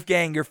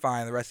 Wolfgang, you're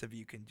fine. The rest of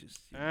you can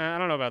just. I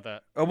don't know about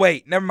that. Oh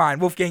wait, never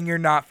mind. Wolfgang, you're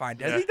not fine.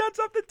 Has Yeah. he done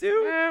something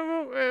too?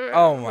 Oh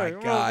Oh my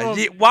God!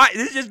 Why?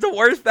 This is just the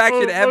worst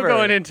faction ever. We're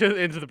going into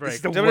the break.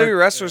 It's the WWE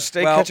wrestlers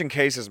stay Well, catching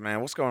cases, man.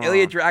 What's going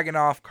Ilya on?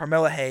 Dragunov,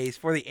 Carmella Hayes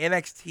for the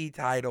NXT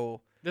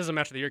title. This is a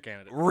match of the year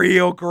candidate.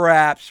 Real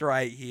graps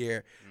right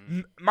here.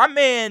 My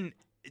man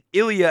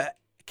Ilya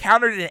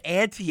countered an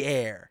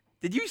anti-air.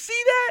 Did you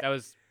see that? That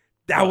was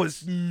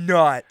was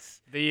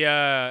nuts.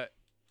 the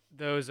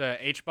those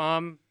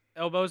H-bomb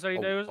elbows that he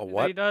does. a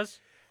what? That he does.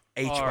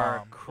 Are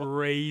H-bomb.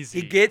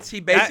 crazy. He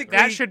basically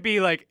that should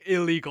be like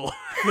illegal.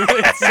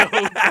 It's so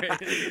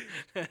crazy.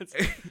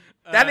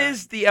 that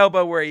is the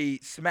elbow where he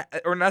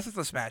or not just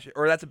a smash it,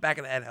 or that's a back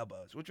of the head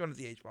elbows. Which one is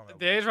the H-bomb elbow?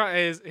 The H-bomb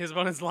is his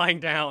opponent's lying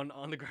down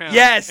on the ground.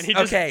 Yes. And he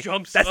just okay.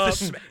 jumps That's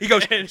up. he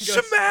goes and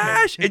goes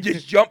smash and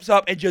just jumps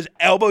up and just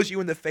elbows you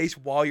in the face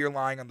while you're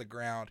lying on the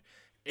ground.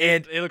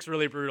 And It looks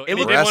really brutal. It And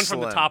he looks- did one from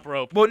the Wrestling. top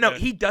rope. well, no, Yeah.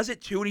 he does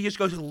it too, and he just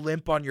goes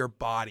limp on your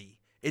body.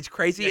 It's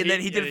crazy, Yeah, and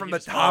then he did it yeah, from he the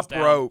just falls top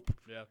down. rope.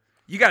 Yeah.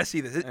 You got to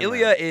see this. Hey,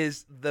 Ilya man.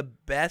 is the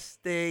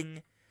best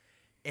thing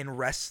in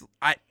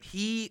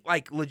he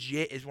like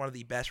legit is one of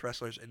the best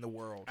wrestlers in the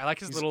world. I like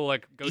his little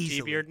like goatee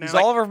easily- beard now. He's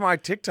all over my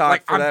TikTok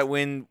Like, for I'm- that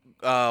when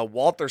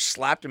Walter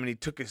slapped him and he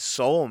took his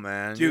soul,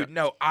 man. Dude,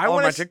 no, I all over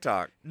want my to.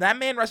 TikTok. That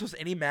man wrestles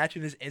any match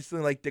and is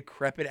instantly like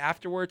decrepit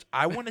afterwards.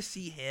 I want to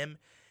see him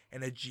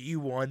in a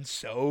G1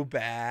 so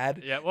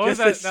bad. Yeah, what was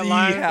just to that see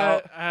line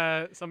how-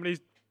 that somebody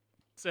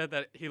said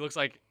that he looks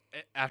like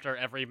after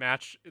every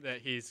match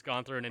that he's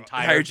gone through an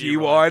entire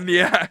G1,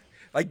 yeah.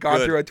 Like gone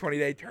Good. through a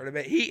 20-day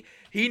tournament. He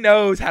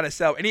knows how to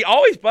sell. And he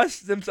always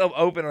busts himself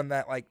open on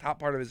that like top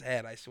part of his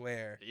head, I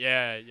swear.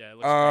 Yeah, it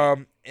looks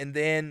great. And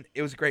then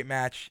it was a great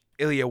match.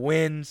 Ilya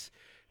wins.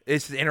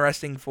 This is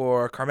interesting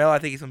for Carmelo. I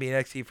think he's going to be in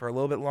NXT for a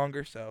little bit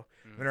longer, so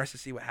I'm interested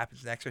to see what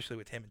happens next, especially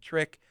with him and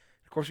Trick.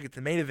 Of course, we get to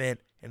the main event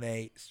in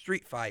a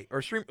street fight.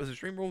 Was it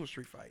Stream Rules or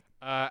Street Fight?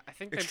 I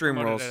think they Extreme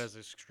promoted Rules. it as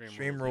Extreme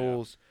Stream Rules.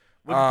 Rules.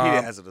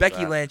 Wikipedia has it as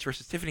Becky that. Lynch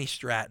versus Tiffany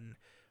Stratton.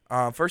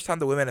 First time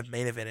the women have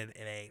main evented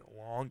in a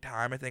long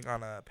time, I think,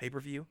 on a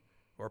pay-per-view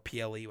or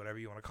PLE, whatever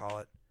you want to call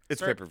it. It's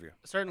Cer- pay-per-view.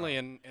 Certainly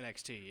in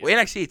NXT. Yeah. Well,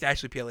 NXT, it's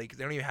actually PLE because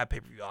they don't even have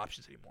pay-per-view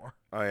options anymore.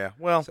 Oh, yeah.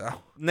 Well, So,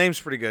 name's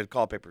pretty good.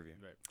 Call it pay-per-view.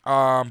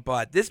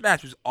 but this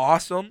match was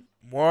awesome.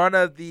 One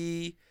of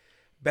the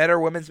better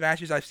women's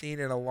matches I've seen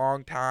in a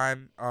long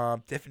time.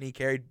 Tiffany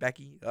carried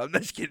Becky. I'm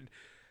just kidding.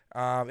 It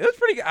was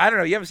pretty good. I don't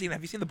know.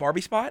 Have you seen the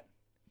Barbie spot?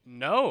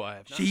 No, I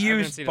have not. She I haven't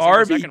used seen a single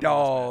Barbie second of this match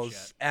dolls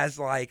yet. as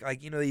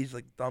like these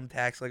like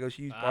thumbtacks Legos.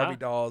 She used Uh-huh. Barbie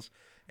dolls,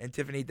 and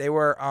Tiffany. They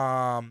were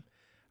I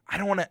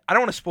don't want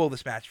to spoil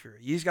this match for you.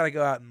 You just got to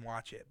go out and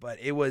watch it. But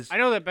it was I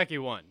know that Becky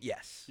won.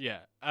 yes. Yeah.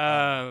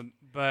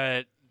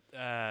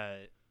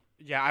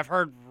 Yeah, I've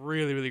heard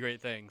really, really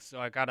great things. So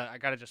I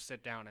gotta just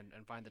sit down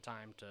and find the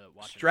time to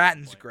watch it.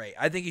 Stratton's great.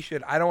 I think you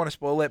should. I don't want to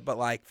spoil it, but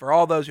like for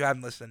all those who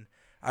haven't listened,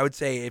 I would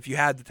say if you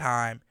had the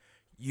time,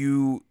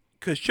 you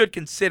should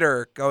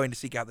consider going to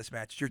seek out this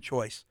match. It's your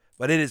choice,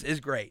 but it is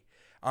great.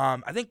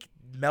 I think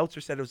Meltzer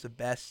said it was the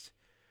best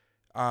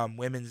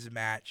women's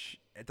match.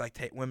 It's like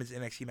women's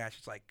NXT match.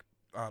 It's like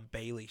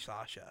Bailey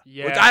Sasha,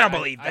 Yeah, which I don't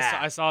believe I that.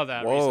 I saw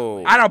that. Whoa.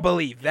 Recently. I don't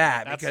believe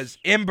that that's- because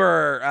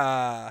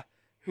Ember.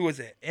 Who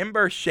was it?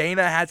 Ember, Shayna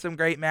had some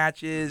great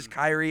matches.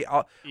 Kyrie,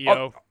 Io.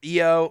 Io.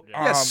 Yeah.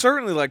 Yeah,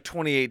 certainly like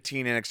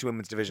 2018 NXT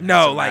Women's Division. had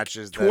No, some like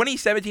matches that-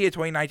 2017 to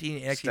 2019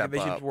 NXT Step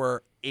divisions up.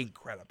 were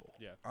incredible.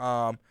 Yeah.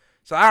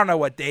 So I don't know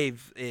what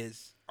Dave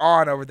is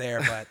on over there,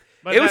 but,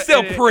 But it was that-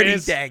 still it pretty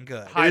is dang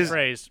good. High is-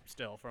 praise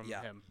still from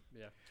Yeah. him.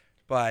 Yeah.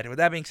 But with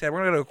that being said, we're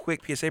gonna go to a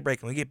quick PSA break.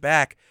 And when we get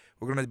back,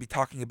 we're gonna be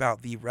talking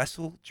about the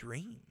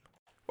WrestleDream.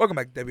 Welcome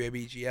back to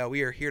WABGL.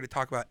 We are here to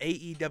talk about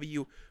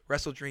AEW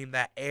WrestleDream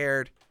that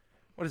aired.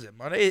 What is it?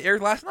 Monday? It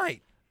aired last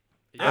night.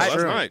 Yeah, last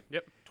true. night.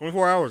 Yep.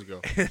 24 hours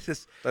ago. It's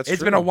just, That's it's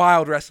true. been a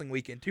wild wrestling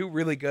weekend. Two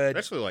really good.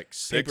 Actually, like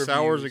 6 Pay-per-views.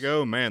 hours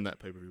ago. Man, that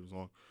pay-per-view was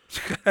long.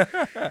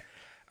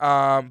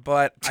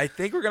 But I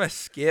think we're gonna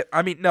skip.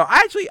 I mean, no,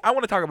 I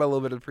want to talk about a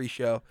little bit of the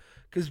pre-show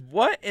because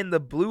what in the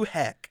blue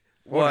heck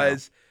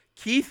was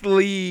Keith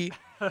Lee?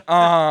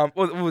 What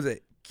was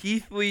it?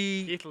 Keith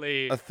Lee, Keith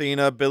Lee.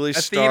 Athena, Billy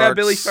Athena, Starks,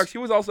 Billy Starks. He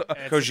was also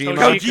and Kojima.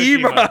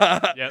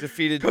 Kojima. Yep.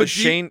 defeated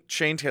Koji-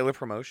 Shane Taylor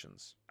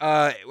Promotions.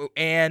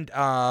 And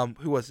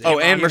who was it? Oh,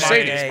 and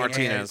Mercedes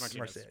Martinez.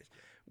 Martinez.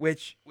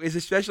 Which is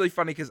especially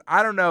funny because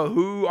I don't know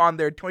who on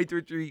their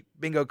 23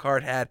 bingo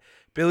card had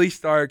Billy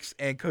Starks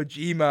and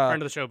Kojima.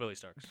 Friend of the show, Billy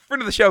Starks.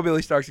 Friend of the show,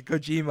 Billy Starks and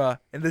Kojima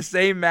in the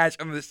same match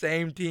on the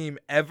same team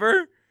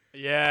ever.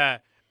 Yeah.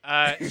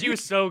 She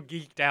was so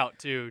geeked out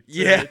too.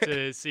 Yeah.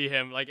 To see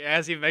him like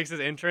as he makes his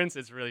entrance,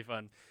 it's really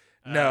fun.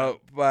 No,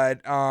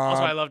 but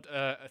Also, I loved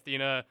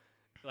Athena,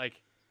 like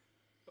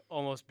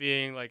almost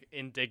being like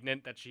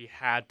indignant that she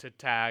had to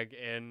tag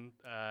in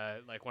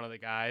like one of the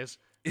guys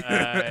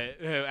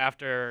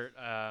after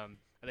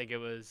I think it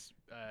was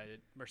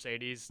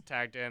Mercedes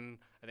tagged in.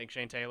 I think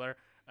Shane Taylor.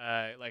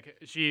 Like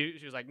she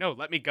was like, no,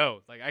 let me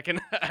go. Like I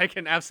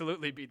can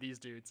absolutely beat these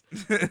dudes.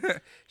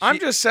 I'm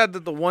just sad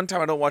that the one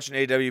time I don't watch an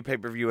AEW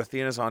pay-per-view,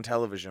 Athena's on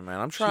television, man.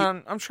 I'm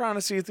trying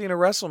to see Athena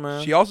wrestle,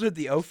 man. She also did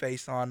the O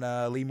face on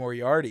Lee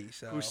Moriarty.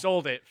 So Who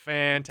sold it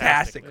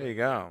Fantastic. fantastic. there you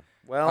go.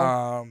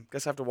 Well,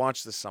 guess I have to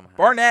watch this somehow.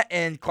 Barnett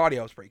and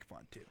Claudio was pretty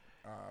fun too.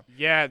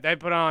 Yeah, they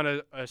put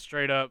on a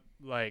straight up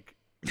like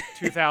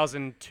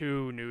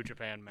 2002 New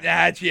Japan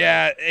match.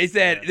 They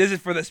said this is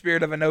for the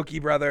spirit of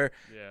Inoki, brother.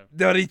 Yeah.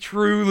 That he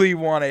truly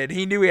wanted.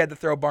 He knew he had to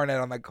throw Barnett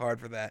on that card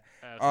for that.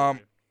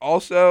 Absolutely.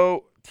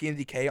 Also,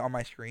 TMDK on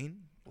my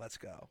screen. Let's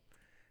go.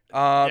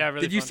 Yeah,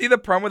 really did you fun. see the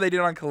promo they did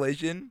on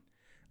Collision?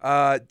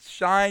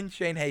 Shane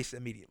Hayes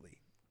immediately.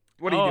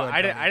 What are you doing?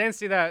 I Tony? didn't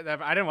see that.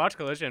 I didn't watch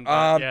Collision.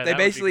 But yeah, They that would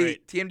be basically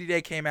great.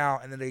 TMDK came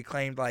out and then they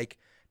claimed like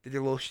did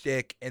their little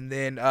shtick, and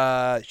then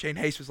Shane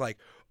Hayes was like,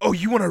 "Oh,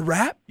 you want to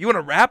rap? You want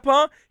to rap,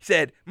 huh?" He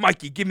said,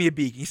 "Mikey, give me a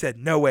beat." He said,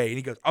 "No way." And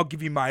he goes, "I'll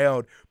give you my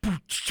own." Boom,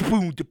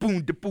 boom, da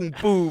boom, da boom,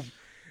 boom.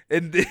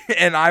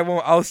 And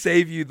I'll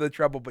save you the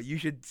trouble, but you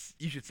should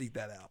seek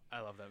that out. I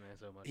love that man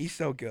so much. He's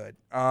so good.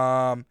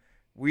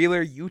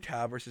 Wheeler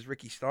Utah versus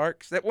Ricky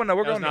Starks. We're That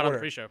was going not in on the order.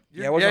 pre-show.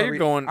 Yeah, it wasn't Yeah, on you're re-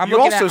 going. I'm You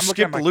looking also at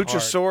skipped my card.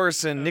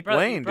 Luchasaurus and Nick brother,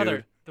 Wayne, brother,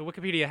 dude. The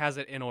Wikipedia has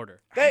it in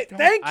order. Thank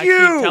I you.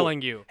 keep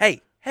telling you.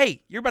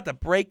 Hey, you're about to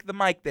break the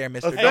mic there,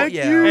 mister. Thank Don't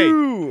you.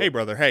 yell. Hey,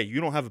 brother. Hey, you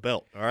don't have a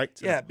belt. All right.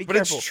 So- Yeah, be But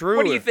careful. it's true.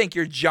 What do you think?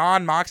 You're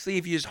John Moxley.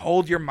 If you just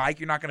hold your mic,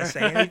 you're not going to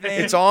say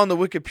anything. It's on the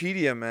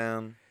Wikipedia,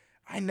 man.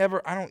 I don't.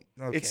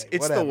 Okay, It's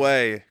whatever. the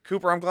way.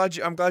 Cooper, I'm glad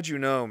you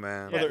know,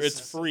 man. Brother, Yes.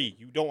 it's free.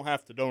 You don't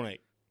have to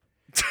donate.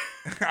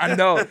 I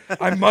know.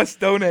 I must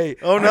donate.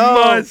 Oh I no.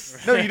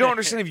 must. No, you don't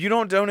understand. If you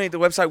don't donate, the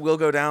website will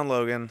go down,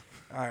 Logan.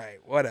 All right,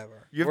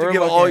 whatever. You have to We're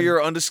give all looking-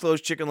 your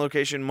undisclosed chicken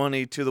location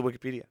money to the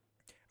Wikipedia.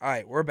 All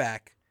right, we're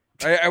back.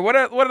 All right, what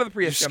are the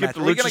pre-show You matches? skipped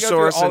Are we gonna go through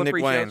Luchasaurus all and the Nick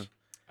pre-shows?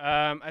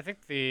 Wayne. I think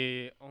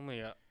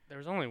there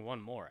was only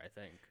one more. I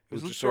think. It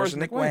was Luchasaurus Luchasaurus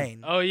and Nick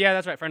Wayne. Oh yeah,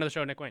 that's right. Friend of the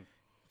show, Nick Wayne.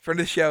 Friend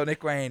of the show,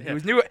 Nick Wayne. He Yeah.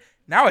 was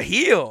now a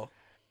heel.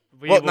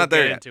 We Well, will not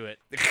there get yet. into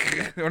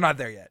it. We're not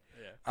there yet.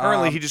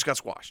 Currently, he just got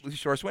squashed.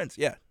 Luchasaurus wins.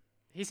 Yeah,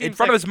 He seems in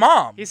front like, of his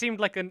mom. He seemed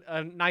like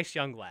a nice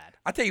young lad.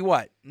 I'll tell you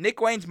what,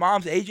 Nick Wayne's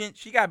mom's agent,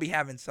 she gotta be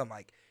having some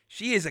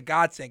she is a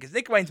godsend because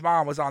Nick Wayne's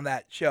mom was on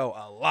that show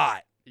a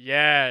lot.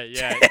 Yeah.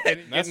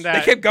 Getting They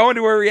that, kept going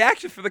to her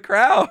reaction for the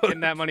crowd,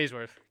 getting that money's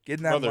worth.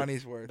 getting that Brother,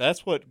 money's worth.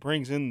 That's what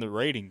brings in the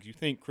ratings. You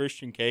think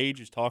Christian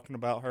Cage is talking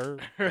about her?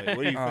 Like, what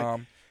do you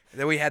think?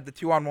 Then we had the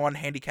 2-on-1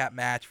 handicap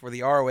match for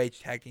the ROH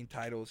tag team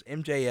titles,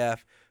 MJF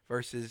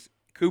versus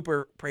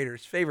Cooper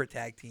Prater's favorite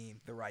tag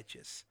team, The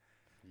Righteous.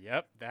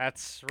 Yep,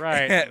 that's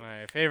right.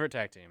 My favorite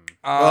tag team.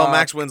 Well,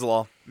 Max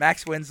Winslow.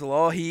 Max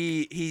Winslow,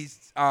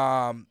 he's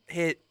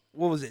hit,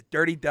 what was it,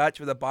 Dirty Dutch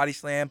with a body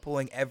slam,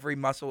 pulling every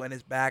muscle in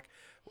his back,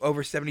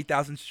 over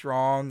 70,000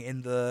 strong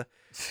in the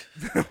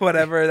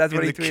whatever. That's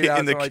what he tweeted out.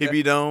 In the something like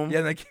Kibby that. Dome. Yeah,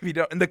 in the Kibby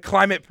Dome, in the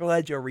Climate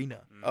Pledge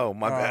Arena. Oh,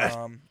 my bad.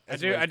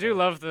 That's I what it's do called.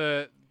 love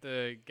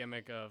the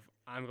gimmick of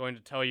I'm going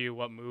to tell you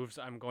what moves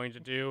I'm going to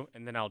do,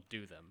 and then I'll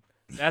do them.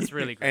 That's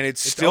really great. And it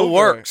It's still over.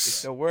 works. It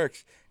still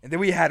works. And then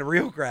we had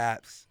Real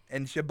Graps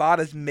and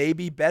Shibata's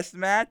maybe best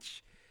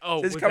match.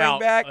 without coming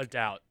back? a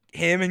doubt.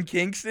 Him and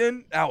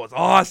Kingston. That was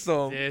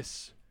awesome.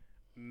 This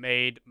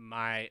made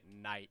my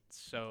night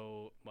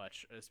so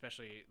much,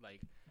 especially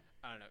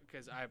I don't know,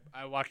 because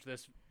I watched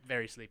this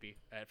very sleepy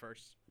at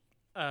first.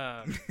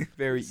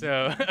 Very.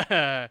 So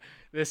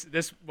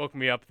this woke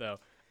me up though.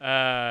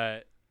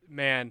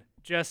 Man,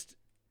 just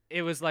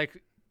it was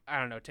like I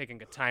don't know,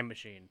 taking a time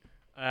machine.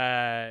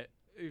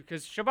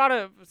 Because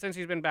Shibata, since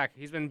he's been back,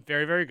 he's been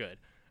very, very good.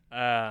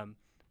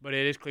 But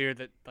it is clear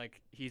that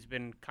he's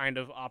been kind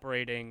of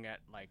operating at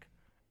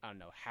I don't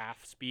know,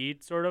 half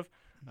speed sort of,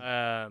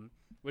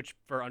 which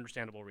for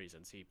understandable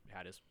reasons. He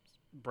had his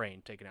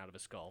brain taken out of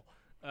his skull.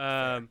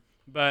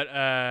 But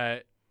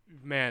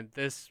man,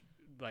 this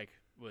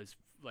was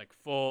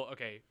full.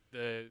 Okay,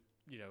 the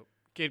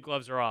kid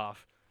gloves are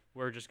off.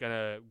 We're just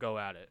gonna go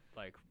at it.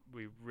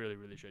 We really,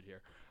 really should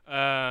here.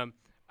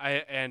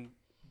 And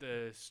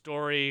the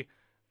story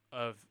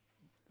of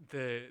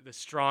the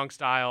strong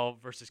style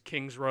versus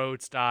King's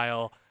Road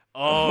style.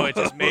 Oh, it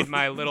just made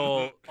my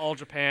little All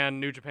Japan,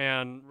 New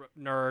Japan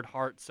nerd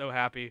heart so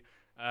happy.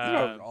 That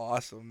was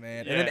awesome,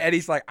 man. yeah. And then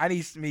Eddie's like, I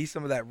need me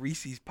some of that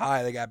Reese's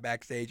pie they got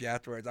backstage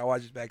afterwards. I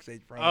watched his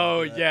backstage promo.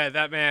 Oh, for that. yeah,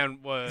 that man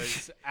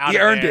was out He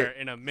of earned there it.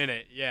 in a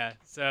minute. Yeah,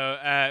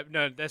 so,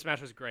 no, this match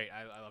was great.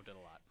 I loved it a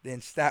lot. Then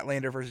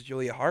Statlander versus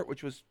Julia Hart,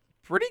 which was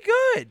pretty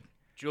good.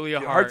 Julia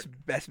Hart's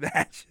Hart. best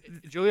match.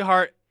 Julia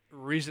Hart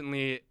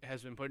recently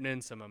has been putting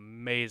in some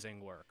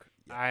amazing work.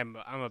 Yeah. I'm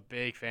a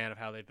big fan of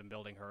how they've been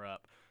building her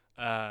up.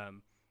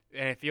 And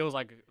it feels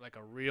like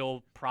a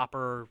real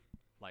proper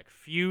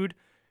feud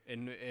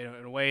in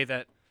a way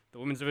that the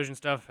women's division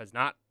stuff has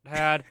not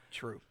had.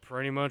 True.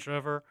 Pretty much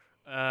ever.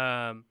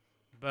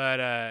 But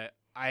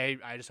I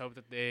just hope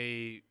that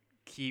they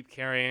keep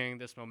carrying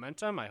this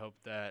momentum. I hope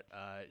that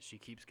she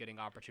keeps getting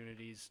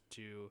opportunities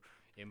to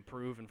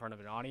improve in front of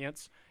an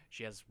audience.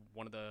 She has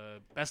one of the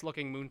best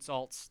looking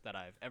moonsaults that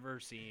I've ever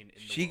seen in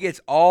the She world.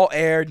 gets all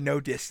air, no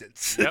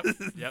distance.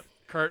 Yep.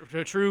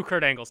 True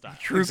Kurt Angle style.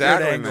 True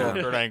Exactly, Kurt Angle.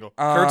 man. Kurt Angle.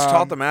 Kurt's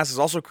taught the masses.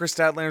 Also, Chris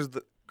Statlander's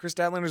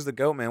the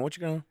GOAT, man. What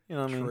you gonna, what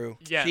I mean? True.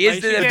 Yeah, She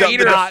is the can't defeater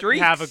of not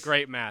streaks. have a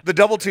great match. The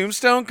double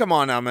tombstone? Come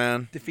on now,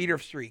 man. Defeater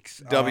of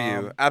streaks.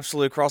 W,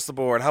 absolutely across the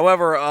board.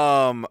 However,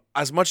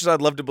 as much as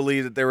I'd love to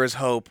believe that there is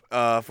hope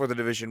for the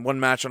division, one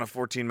match on a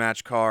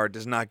 14-match card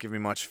does not give me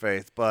much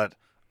faith, but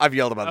I've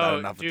yelled about that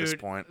enough dude, at this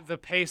point. The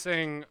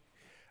pacing.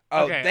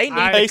 Oh, Okay, they need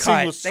I- to Pacing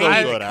cut. was They so need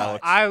to good, cut. Alex.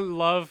 I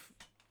love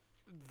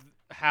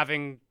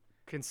having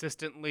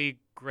consistently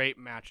great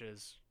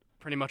matches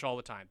pretty much all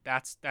the time.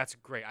 That's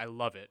great. I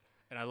love it.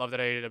 And I love that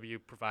AEW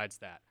provides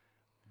that.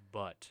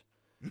 But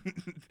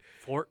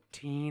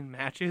 14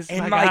 matches,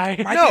 And, my like,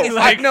 guy? my No, thing is,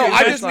 I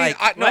just like,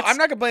 mean, I'm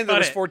not complaining there cut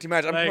was it. 14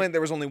 matches. I'm Like- complaining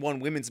there was only one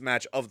women's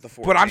match of the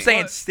 14. But I'm saying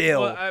Well,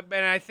 still. and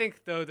I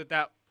think though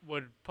that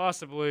would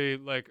possibly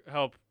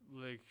help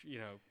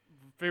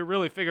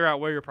really figure out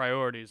where your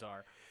priorities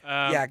are.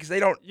 Yeah, because they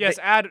don't. Yes,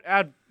 they-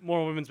 add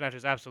more women's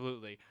matches,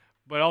 absolutely.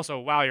 But also,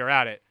 while you're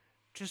at it,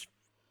 just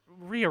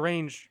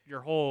rearrange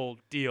your whole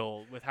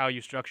deal with how you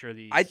structure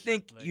these. I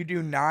think you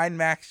do 9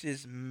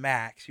 matches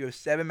max. You have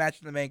 7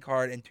 matches on the main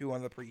card and 2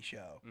 on the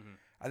pre-show. Mhm.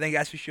 I think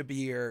that's who should be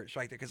your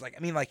strike there. Because, like, I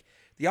mean, like,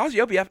 the Aussie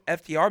Open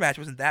FTR match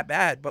wasn't that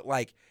bad, but,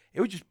 like, it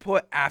was just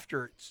put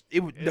after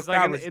the It's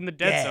crowd like was in the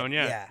dead dead. zone,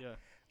 yeah.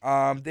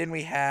 Then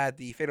we had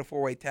the Fatal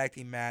 4-Way Tag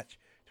Team match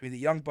between the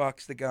Young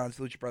Bucks, the Guns,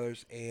 the Lucha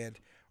Brothers, and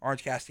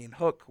Orange Cassidy and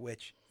Hook,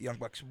 which the Young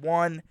Bucks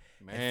won.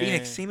 And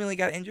Phoenix seemingly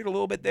got injured a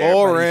little bit there.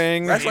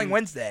 Boring. Wrestling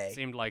Wednesday.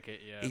 Seemed like it,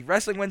 yeah. He's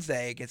Wrestling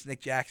Wednesday against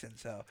Nick Jackson.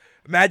 So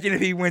imagine if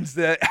he wins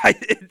the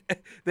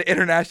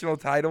international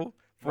title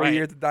 4 Right.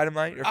 years at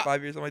Dynamite or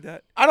 5 years, something like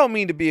that. I don't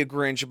mean to be a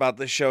Grinch about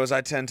this show, as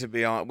I tend to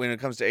be on when it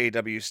comes to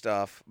AEW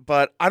stuff,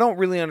 but I don't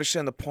really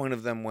understand the point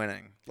of them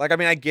winning. Like, I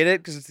mean, I get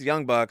it because it's the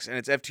Young Bucks and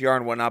it's FTR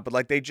and whatnot, but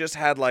like they just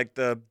had like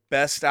the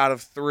best out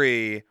of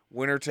 3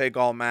 winner take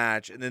all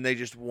match, and then they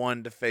just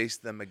won to face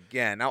them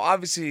again. Now,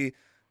 obviously,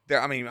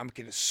 I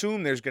can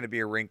assume there's going to be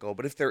a wrinkle,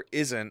 but if there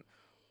isn't,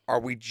 are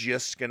we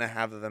just going to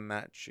have the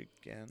match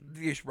again?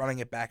 They're just running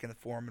it back in the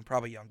form and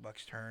probably Young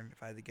Bucks' turn,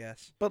 if I had to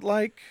guess. But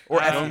like,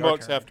 Or I Young FTR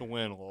Bucks turn. have to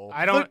win, lol. the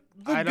I don't,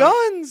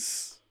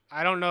 Guns.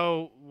 I don't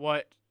know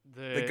what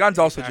The Guns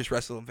also just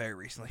wrestled him very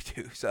recently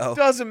too. So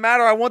Doesn't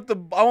matter. I want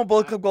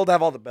Bullet Club Gold to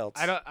have all the belts.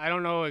 I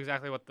don't know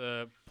exactly what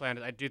the plan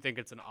is. I do think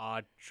it's an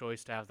odd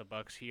choice to have the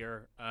Bucks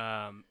here.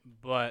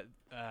 But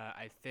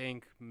I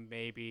think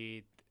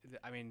maybe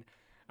I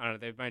don't know.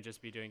 They might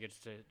just be doing it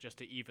just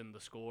to even the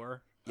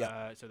score.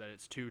 Yeah. So that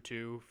it's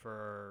 2-2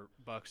 for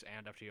Bucks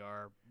and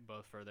FTR,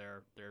 both for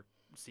their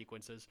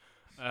sequences.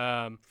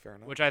 Fair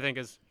enough. Which I think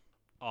is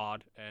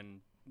odd and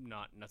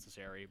not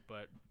necessary,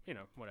 but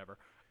whatever.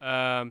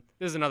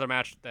 This is another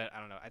match that I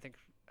don't know. I think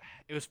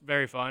it was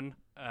very fun.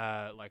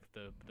 Like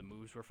the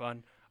moves were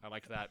fun. I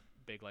liked that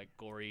big like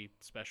gory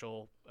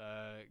special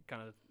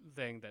kind of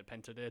thing that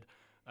Penta did.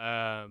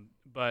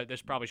 But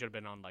this probably should have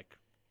been on like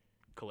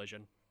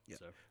Collision. Yeah.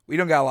 So. We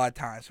don't got a lot of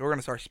time, so we're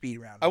gonna start speed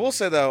round. I will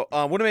say though,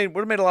 would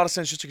have made a lot of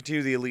sense just to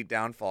continue the Elite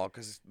downfall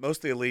because most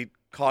of the Elite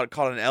caught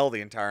an L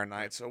the entire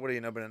night. So what do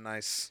you know? Been a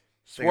nice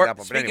thing at that point.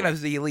 But Speaking anyway.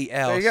 of the Elite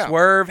There L, you go.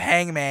 Swerve,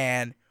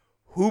 Hangman,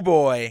 Who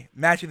Boy,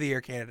 Match of the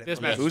Year candidate. This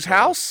for match me. Whose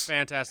house?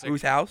 Fantastic.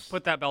 Whose house?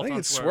 Put that I belt think on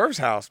it's Swerve. Swerve's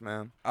house,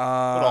 man. Put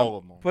all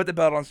of them on. Put the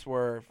belt on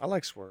Swerve. I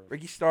like Swerve.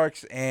 Ricky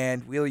Starks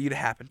and Wheeler Yuta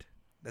happened.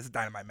 That's a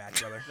Dynamite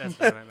match, brother. That's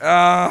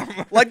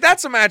Dynamite. Like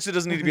that's a match that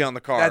doesn't need to be on the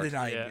That card. did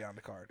not need to Yeah. be on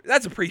the card.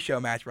 That's a pre-show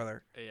match,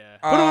 brother. Yeah.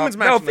 Put a women's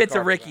match No on the offense to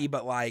card for Ricky, that.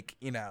 but like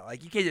you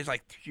can't just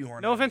like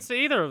shoehorn. No him offense in.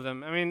 to either of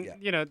them. I mean,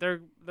 Yeah.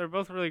 they're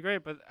both really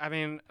great, but I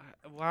mean,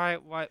 why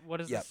what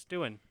is Yep. this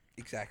doing?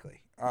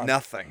 Exactly.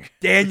 Nothing.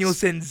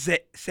 Danielson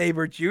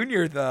Saber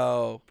Jr.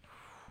 though.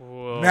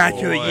 Whoa. Match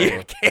of the boy.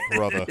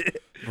 year.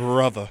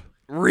 Brother.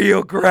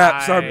 Real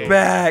graps are I-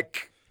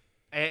 back.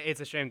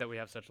 It's a shame that we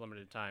have such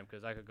limited time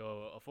because I could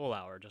go a full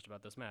hour just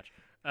about this match.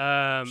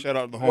 Shout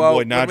out to the homeboy Well,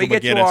 when Nigel we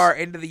get McGuinness. to our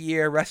end of the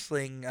year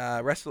wrestling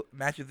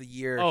match of the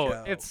year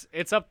show,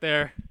 it's up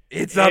there.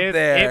 It's up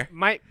there. It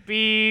might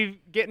be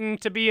getting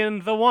to be in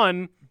the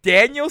one.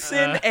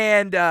 Danielson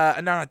and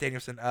not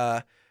Danielson.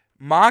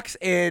 Mox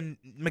and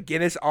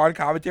McGuinness on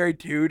commentary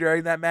too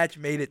during that match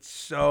made it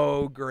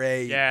so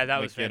great. Yeah, that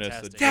was McGuinness,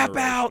 fantastic. Tap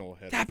generational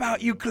head tap of out,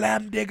 the you year.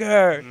 clam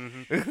digger.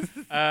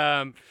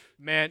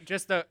 Man,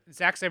 just the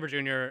Zack Sabre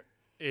Jr.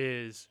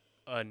 is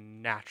a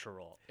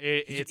natural.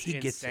 It's he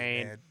gets it,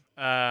 insane.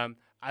 man.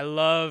 I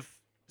loved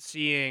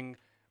seeing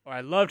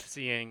a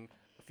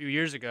few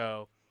years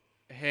ago.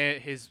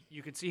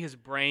 You could see his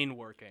brain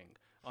working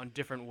on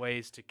different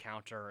ways to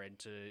counter and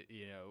to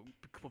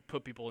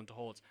put people into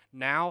holds.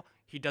 Now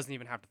he doesn't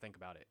even have to think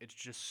about it. It's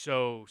just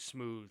so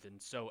smooth and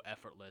so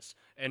effortless.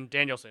 And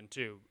Danielson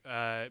too,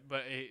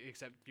 but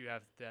except you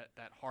have that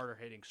harder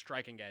hitting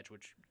striking edge,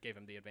 which gave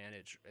him the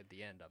advantage at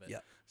the end of it. Yeah.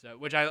 So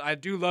which I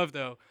do love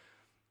though.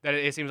 That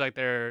it seems like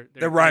they're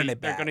running it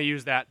They're back. going to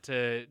use that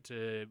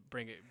to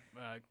bring it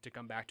to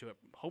come back to it.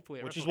 Hopefully,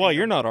 at Which is WrestleMania. why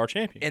you're not our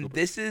champion. And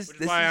this is Which is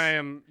this why I is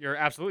am. You're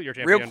absolutely your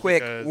champion. real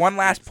quick. because One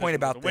last this point was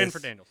about a win this. for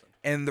Danielson.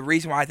 And the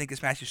reason why I think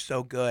this match is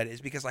so good is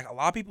because like a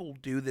lot of people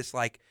do this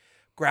like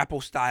grapple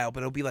style,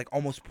 but it'll be like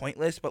almost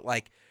pointless. But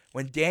like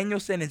when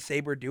Danielson and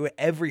Sabre do it,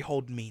 every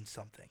hold means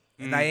something,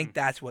 and I think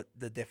that's what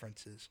the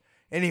difference is.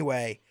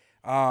 Anyway,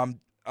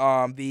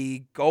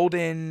 the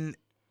Golden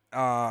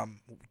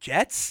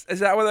Jets, is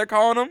that what they're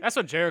calling them? That's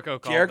what Jericho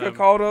called Jericho them.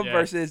 called them Yeah.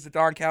 versus the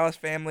Don Callis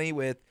family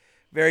with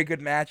very good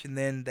match, and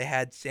then they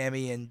had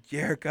Sammy and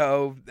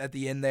Jericho at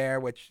the end there,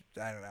 which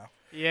I don't know.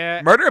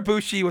 Yeah. Murder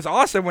Ibushi was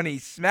awesome when he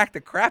smacked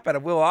the crap out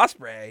of Will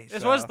Ospreay.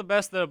 This so. was the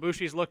best that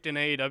Ibushi's looked in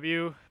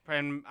AEW,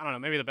 and I don't know,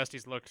 maybe the best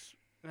he's looked.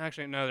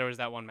 Actually, no, there was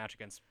that one match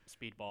against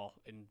Speedball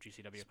in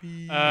GCW.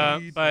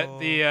 But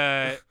the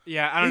I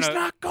don't He's know.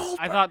 not Goldberg.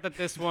 I thought that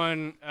this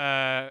one,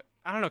 I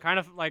don't know, kind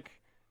of like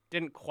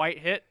didn't quite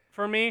hit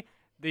for me.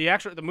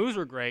 The moves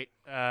were great.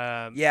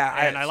 Yeah,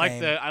 and I like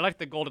same.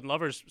 the Golden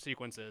Lovers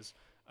sequences.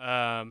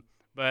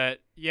 But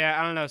yeah,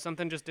 I don't know.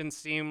 Something just didn't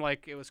seem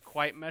like it was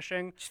quite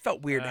meshing. Just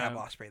felt weird to have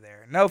Ospreay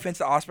there. No offense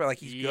to Ospreay, like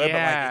he's good,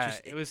 but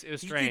like it was he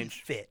strange. didn't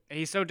fit.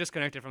 He's so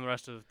disconnected from the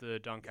rest of the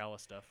Don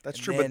Callis stuff. That's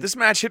And true, then- but this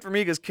match hit for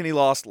me because Kenny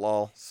lost,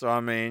 lol. So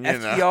I mean, you know.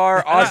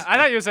 FTR, I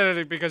thought you said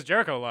it because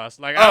Jericho lost.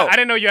 Like Oh. I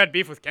didn't know you had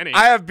beef with Kenny.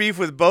 I have beef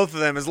with both of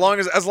them. As long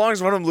as one of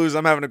them loses,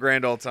 I'm having a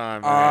grand old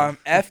time. man.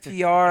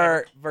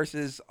 FTR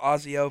versus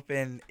Aussie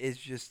Open is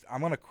just,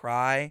 I'm going to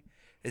cry.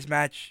 This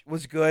match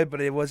was good,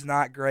 but it was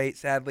not great,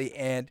 sadly.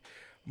 And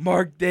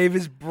Mark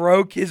Davis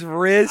broke his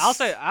wrist.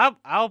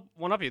 I'll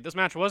one up you. This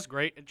match was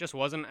great. It just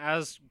wasn't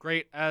as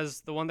great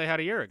as the one they had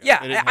a year ago.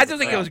 Yeah, I don't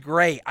think it was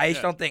great. I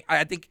just don't think,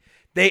 I think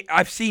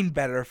I've seen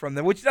better from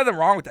them, which is nothing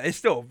wrong with that. It's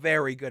still a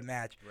very good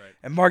match. Right.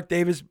 And Mark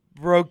Davis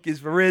broke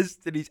his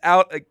wrist, and he's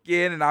out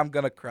again, and I'm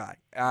going to cry.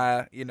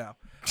 I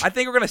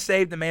think we're going to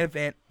save the main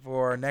event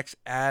for next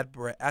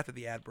after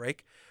the ad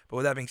break. But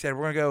with that being said,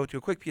 we're going to go to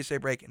a quick PSA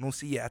break, and we'll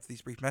see you after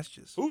these brief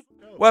messages.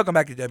 Welcome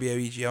back to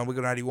WWEG on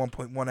Wiggle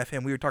 91.1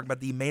 FM. We were talking about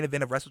the main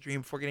event of WrestleDream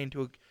before getting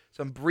into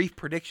some brief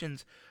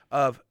predictions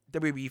of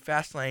WWE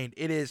Fastlane.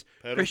 It is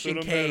Pedal Christian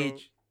to the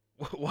Cage.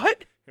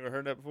 What? You ever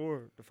heard that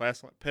before? The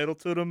Fastlane. Pedal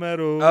to the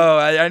metal. Oh,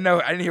 I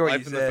know. I didn't hear what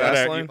Life you in the said. Fast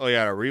That- Lane? oh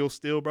yeah, Real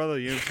Steel, brother.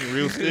 You haven't seen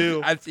Real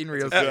Steel? I've seen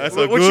Real That's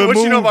Steel. a what good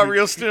you know about movie.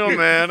 Real Steel,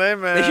 man? Hey,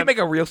 man. They should make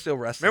a Real Steel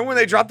wrestling. Remember when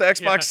they movie. dropped the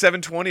Xbox Yeah.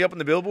 720 up in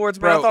the billboards,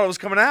 man? I Bro, thought it was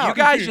coming out. You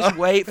guys just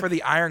wait for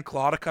the Iron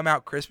Claw to come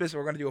out Christmas, and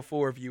we're going to do a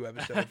full review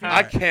episode.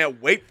 I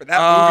can't wait for that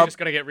You're movie. just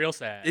gonna get real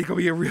sad. It's going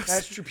to be a real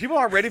That's true. People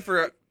aren't ready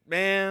for it.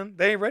 Man,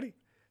 they ain't ready.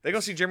 They're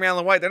going to see Jeremy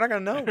Allen White. They're not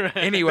going to know.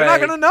 Anyway, They're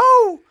not going to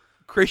know.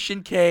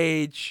 Christian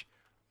Cage,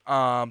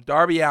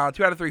 Darby Allin,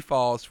 2 out of 3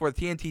 falls for the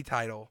TNT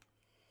title.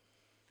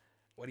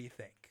 What do you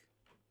think?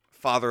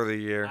 Father of the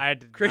Year. I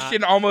did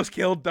Christian almost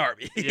killed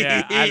Darby.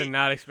 Yeah, I did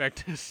not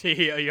expect to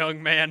see a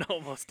young man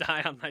almost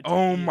die on my TV.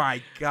 Oh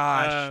my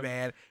gosh, Um,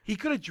 man. He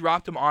could have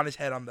dropped him on his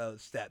head on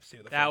those steps, too.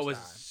 That first was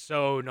time.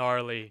 so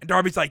gnarly. And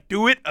Darby's like,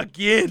 do it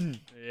again.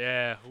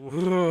 Yeah.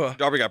 Ugh.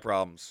 Darby got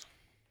problems.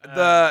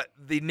 The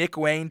Nick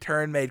Wayne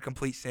turn made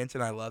complete sense,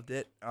 and I loved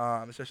it.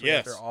 Especially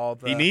Yes. after all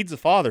the He needs a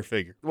father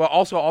figure. well,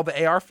 also all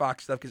the AR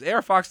Fox stuff, because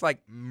AR Fox like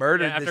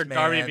murdered Yeah, after this man.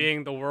 Darby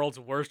being the world's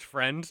worst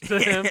friend to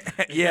him.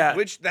 yeah,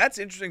 Which, that's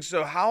interesting.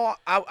 So how,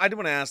 I did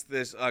want to ask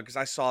this, because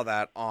I saw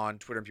that on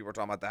Twitter and people were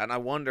talking about that. And I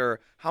wonder,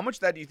 how much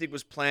of that do you think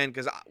was planned?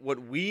 Because what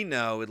we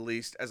know, at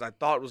least, as I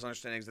thought was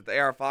understanding, is that the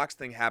AR Fox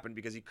thing happened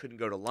because he couldn't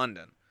go to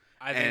London.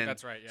 I think And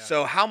that's right. Yeah.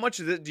 So how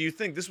much of it do you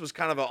think this was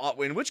kind of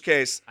a, in which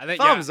case, I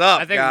think thumbs up,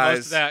 I think guys.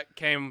 most of that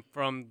came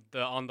from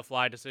the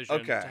on-the-fly decision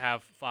Okay. to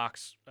have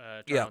Fox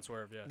turn Yeah. on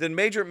Swerve. Yeah. Then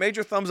major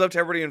thumbs up to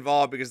everybody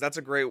involved, because that's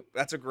a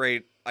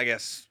great, I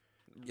guess,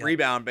 Yeah.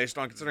 rebound based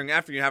on considering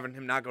after you having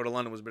him not go to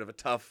London was a bit of a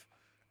tough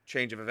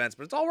change of events,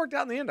 but it's all worked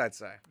out in the end, I'd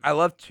say. I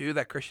love too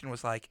that Christian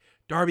was like,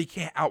 Darby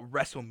can't out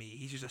wrestle me.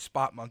 He's just a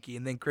spot monkey,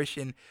 and then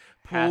Christian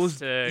pulls Has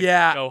to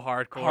yeah go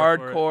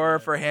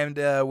hardcore. for him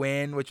to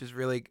win, which is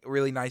really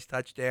really nice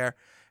touch there.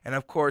 And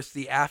of course,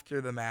 the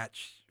after the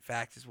match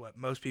facts is what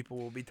most people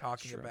will be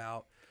talking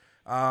about.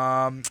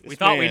 We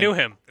thought we knew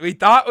him. We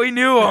thought we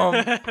knew him.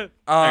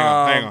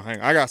 Hang on.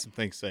 I got some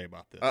things to say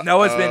about this.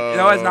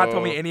 Noah's not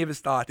told me any of his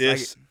thoughts.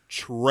 This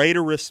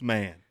traitorous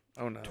man,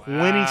 Oh no.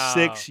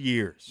 26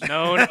 years.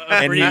 Known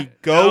And he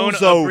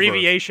goes known over.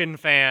 abbreviation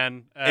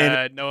fan,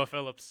 And- Noah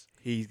Phillips.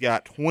 He's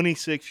got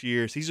 26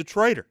 years. He's a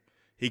traitor.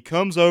 He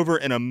comes over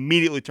and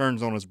immediately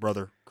turns on his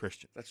brother,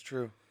 Christian. That's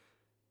true.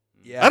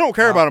 Yeah, I don't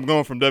care about him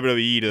going from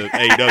WWE to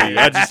AEW.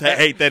 I just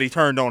hate that he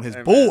turned on his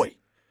Hey, man. boy,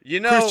 You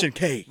know, Christian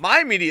Cage. my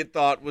immediate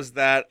thought was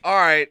that, all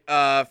right,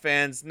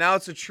 fans, now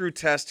it's a true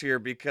test here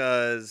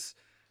because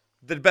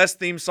the best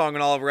theme song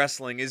in all of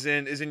wrestling is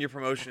in your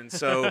promotion.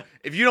 So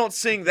if you don't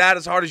sing that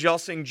as hard as y'all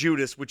sing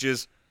Judas, which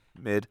is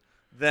mid,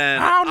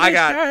 then On I this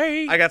got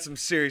day. some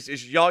serious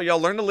issues. Y'all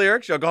learn the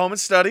lyrics. Y'all go home and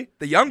study.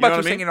 The Young You know Bucks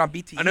what were I mean? singing on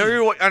BTE.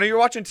 I know you're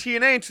watching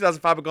TNA in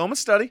 2005, but go home and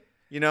study.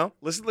 You know,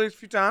 listen to the lyrics a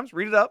few times,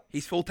 read it up,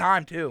 He's full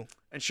time too.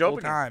 and show Full up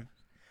again.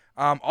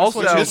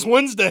 time. This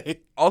Wednesday.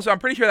 Also, I'm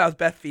pretty sure that was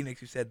Beth Phoenix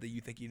who said that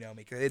you think you know me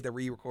because they had to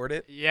re-record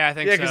it. Yeah, I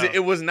think Yeah, so. because it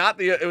was not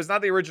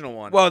the original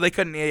one. Well, they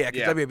couldn't. Yeah,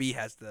 because Yeah. WWE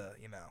has the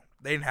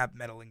they didn't have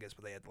Metalingus,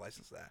 but they had to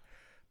license that.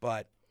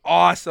 But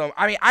awesome.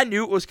 I mean, I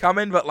knew it was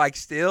coming, but like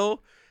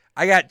still,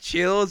 I got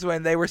chills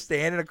when they were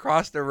standing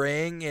across the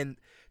ring and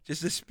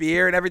just the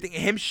spear and everything.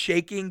 And him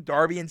shaking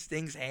Darby and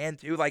Sting's hand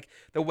too. Like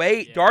the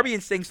way Darby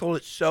and Sting sold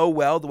it so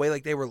well. The way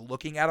like they were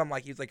looking at him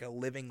like he was like a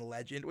living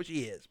legend, which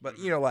he is. But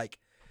like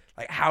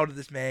how did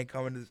this man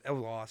come into this? It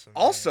was awesome.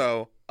 man.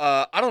 Also,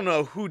 I don't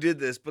know who did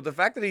this, but the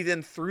fact that he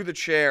then threw the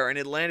chair and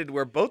it landed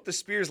where both the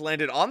spears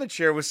landed on the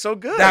chair was so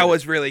good. that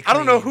was really. I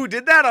don't know clean. who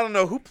did that. I don't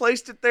know who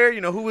placed it there.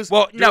 You know, who was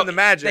doing the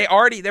magic.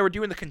 They were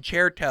doing the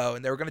concerto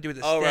and they were going to do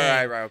the Oh,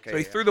 Sting. right, okay, So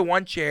he yeah. threw the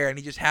one chair and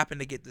he just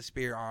happened to get the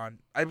spear on.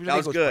 That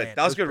was good. planned.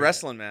 That was It good pretty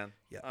wrestling, man.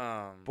 Yeah.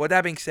 But But with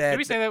that being said, Did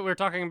we say that we were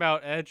talking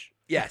about Edge?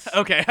 yes.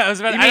 Okay, I was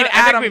about. You I mean think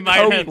Adam we might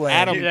have. Copeland.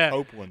 Adam Yeah.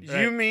 Copeland.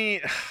 Right. you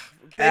mean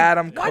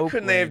Adam Why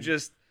couldn't they have Copeland.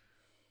 just?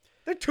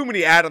 There are too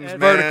many Adams, man.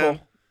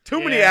 Vertical. Too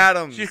many Yeah.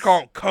 Adams. She's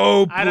calling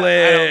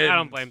Copeland. I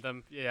don't blame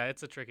them. Yeah,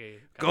 it's a tricky.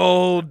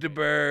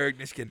 Goldberg.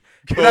 Just kidding.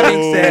 With that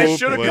being said,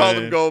 Should have called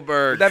him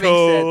Goldberg. With that being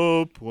said,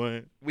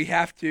 Copeland. we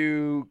have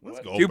to What's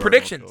do Goldberg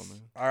predictions. look,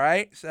 man? All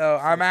right. So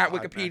I'm at 5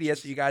 Wikipedia,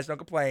 matches. so you guys don't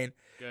complain.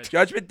 Good.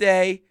 Judgment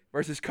Day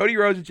versus Cody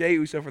Rhodes and Jey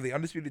Uso for the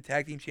Undisputed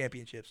Tag Team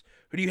Championships.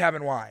 Who do you have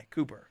and why?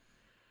 Cooper.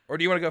 Or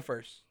do you want to go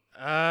first?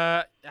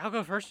 I'll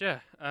go first. Yeah,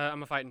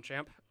 I'm a fighting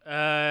champ.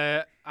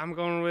 I'm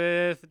going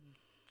with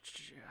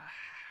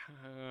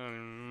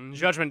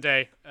Judgment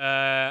Day.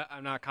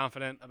 I'm not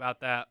confident about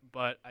that,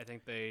 but I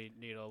think they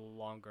need a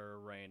longer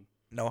reign.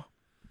 Noah.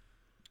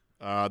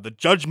 The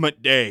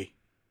Judgment Day.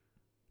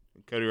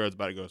 Cody Rhodes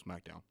about to go to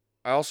SmackDown.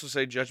 I also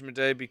say Judgment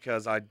Day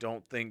because I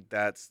don't think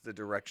that's the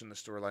direction the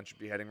storyline should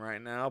be heading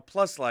right now.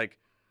 Plus, like,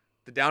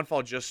 the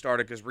downfall just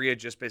started because Rhea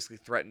just basically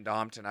threatened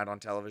Dom tonight on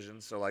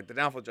television. So, like, the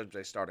downfall of Judgment Day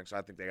is starting, so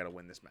I think they got to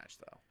win this match,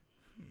 though.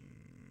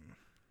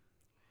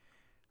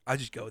 I'll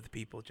just go with the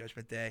people.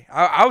 Judgment Day.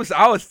 I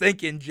was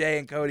thinking Jay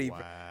and Cody.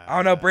 Wow. I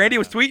don't know. Brandy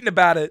was tweeting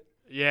about it.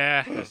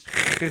 Yeah.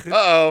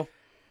 Uh-oh.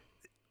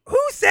 Who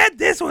said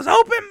this was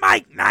open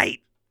mic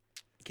night?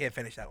 Can't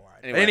finish that line.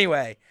 Anyway. But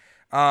anyway,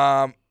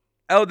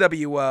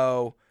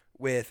 LWO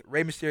with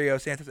Rey Mysterio,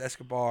 Santos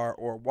Escobar,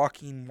 or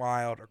Joaquin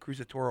Wilde, or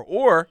Cruz Toro,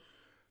 or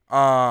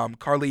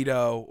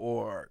Carlito,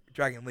 or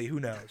Dragon Lee. Who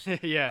knows?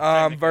 Yeah.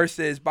 technically.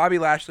 Versus Bobby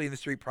Lashley and the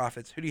Street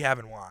Profits. Who do you have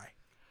and why?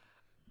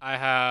 I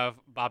have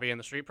Bobby and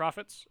the Street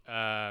Profits.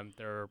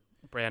 They're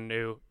brand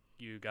new.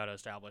 You got to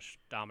establish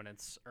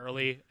dominance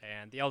early,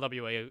 and the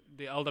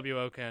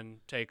LWO can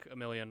take a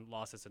million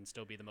losses and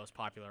still be the most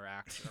popular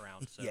act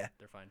around. So Yeah.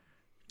 they're fine.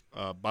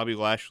 Bobby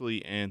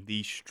Lashley and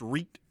the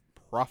Street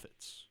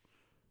Profits.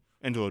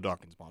 Angelo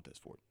Dawkins, Montez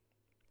Ford.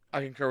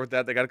 I concur with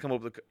that. They got to come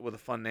up with a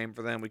fun name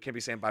for them. We can't be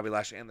saying Bobby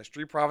Lashley and the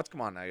Street Profits.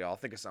 Come on now, y'all.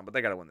 Think of something, but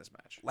they got to win this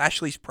match.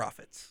 Lashley's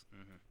Profits.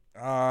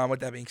 With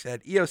that being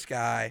said, Io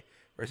Sky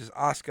versus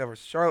Asuka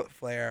versus Charlotte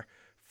Flair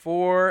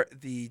for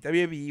the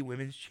WWE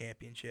Women's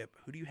Championship.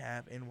 Who do you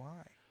have and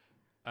why?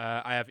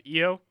 I have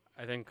Io.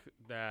 I think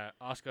that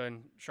Asuka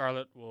and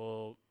Charlotte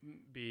will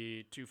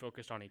be too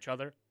focused on each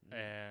other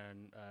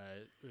and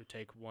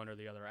take one or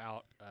the other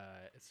out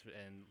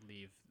and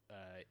leave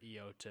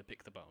Io to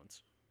pick the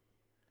bones.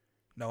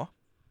 Noah?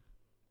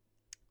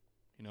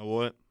 You know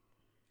what?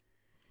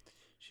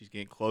 She's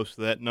getting close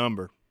to that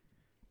number.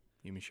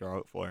 Give me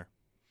Charlotte Flair.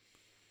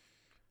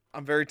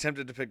 I'm very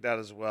tempted to pick that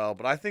as well,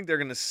 but I think they're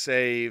going to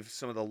save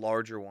some of the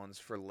larger ones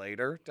for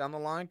later down the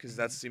line because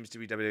that seems to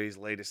be WWE's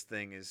latest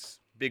thing is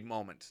big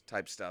moment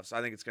type stuff. So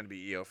I think it's going to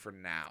be Io for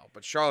now,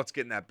 but Charlotte's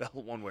getting that belt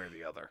one way or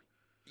the other.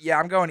 Yeah,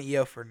 I'm going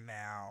Io for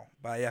now,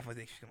 but I definitely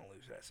think she's going to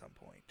lose it at some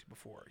point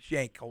before. She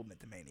ain't holding it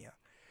to Mania.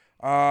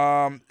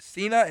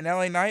 Cena and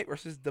LA Knight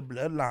versus the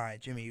Bloodline,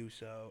 Jimmy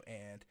Uso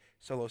and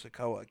Solo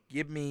Sikoa.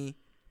 Give me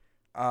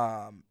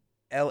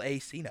LA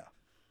Cena.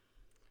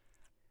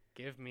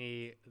 Give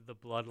me the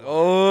bloodline.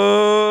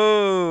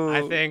 Oh.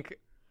 I think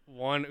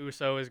one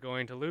Uso is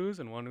going to lose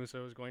and one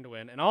Uso is going to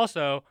win. And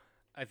also,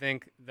 I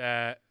think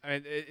that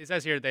it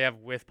says here they have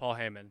with Paul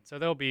Heyman, so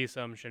there'll be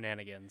some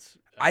shenanigans.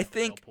 I they'll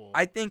think pull.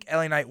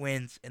 LA Knight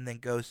wins and then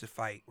goes to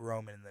fight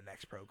Roman in the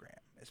next program.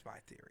 Is my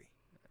theory.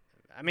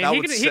 I mean, That he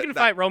would can set- fight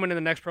that- Roman in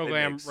the next They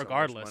program make so much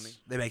regardless. money.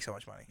 They make so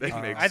much money. They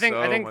make I think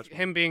so much money.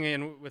 him being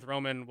in with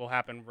Roman will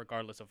happen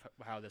regardless of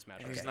how this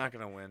match. He's goes. not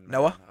going to win. Man.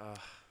 Noah? Ugh.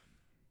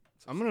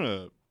 I'm going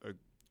to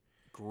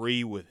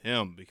agree with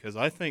him because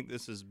I think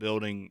this is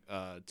building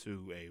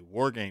to a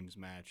War Games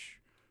match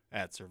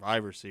at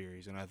Survivor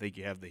Series, and I think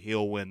you have the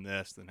heel win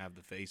this, then have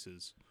the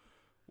faces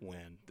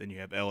win. Then you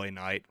have LA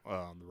Knight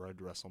on the road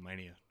to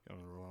WrestleMania going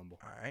to the Rumble.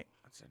 All right.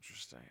 That's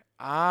interesting.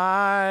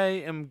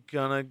 I am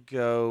going to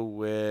go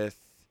with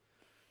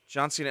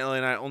John Cena and LA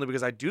Knight only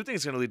because I do think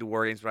it's going to lead to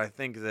War Games, but I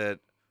think that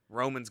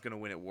Roman's going to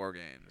win at War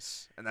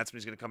Games, and that's when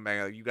he's going to come back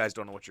like, you guys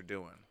don't know what you're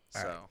doing.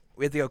 All So right.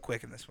 We have to go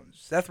quick in this one.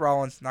 Seth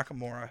Rollins,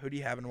 Nakamura. Who do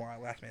you have and why?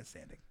 Last man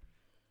standing.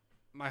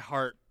 My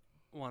heart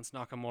wants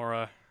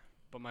Nakamura,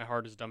 but my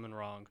heart is dumb and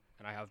wrong,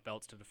 and I have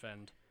belts to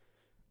defend.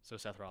 So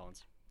Seth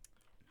Rollins.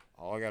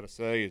 All I got to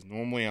say is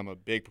normally I'm a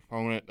big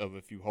proponent of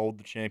if you hold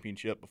the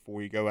championship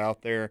before you go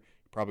out there,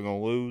 you're probably going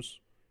to lose.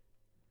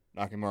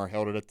 Nakamura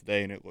held it up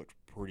today, and it looked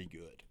pretty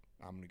good.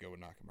 I'm going to go with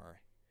Nakamura.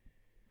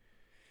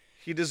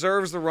 he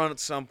deserves the run at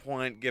some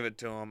point. Give it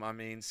to him. I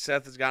mean,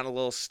 Seth has gotten a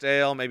little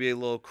stale, maybe a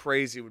little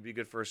crazy. Would be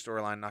good for a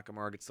storyline.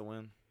 Nakamura gets the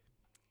win.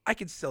 I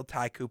could still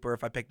tie Cooper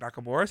if I pick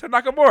Nakamura, so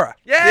Nakamura.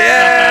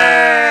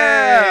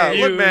 Yeah!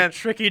 You Look, man.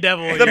 tricky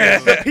devil. The,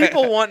 you. the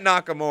people want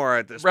Nakamura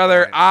at this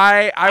Brother, point.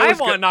 I was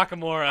want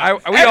Nakamura.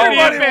 we all Everybody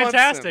want is him.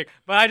 fantastic,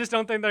 but I just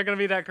don't think they're going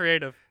to be that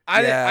creative.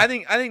 Yeah. I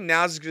think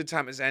now's as good a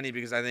time as any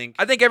because I think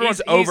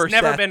everyone's He's over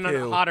never Seth, been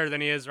too. hotter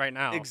than he is right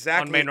now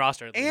exactly on main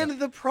roster. at least. and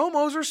the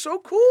promos are so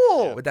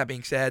cool. With that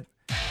being said,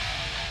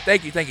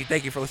 thank you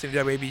for listening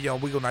to WABG on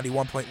Wiggle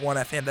 91.1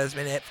 FM. That has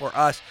been it for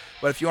us.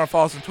 But if you want to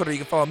follow us on Twitter, you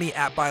can follow me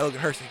at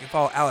 @ByLoganHurst. You can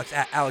follow Alex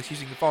at Alex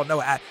Houston. You can follow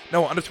Noah at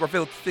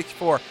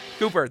Noah_Phillips64.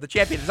 Cooper, the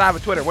champion, is on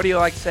Twitter. What do you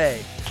like to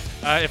say?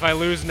 If I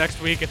lose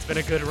next week, it's been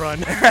a good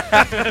run.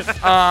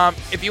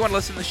 If you want to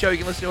listen to the show, you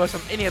can listen to us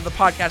on any of the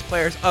podcast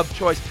players of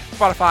choice,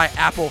 Spotify,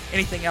 Apple,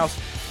 anything else.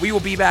 We will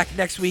be back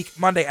next week,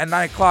 Monday at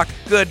 9 o'clock.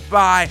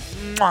 Goodbye,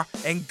 mwah,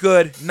 and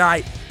good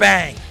night.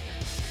 Bang.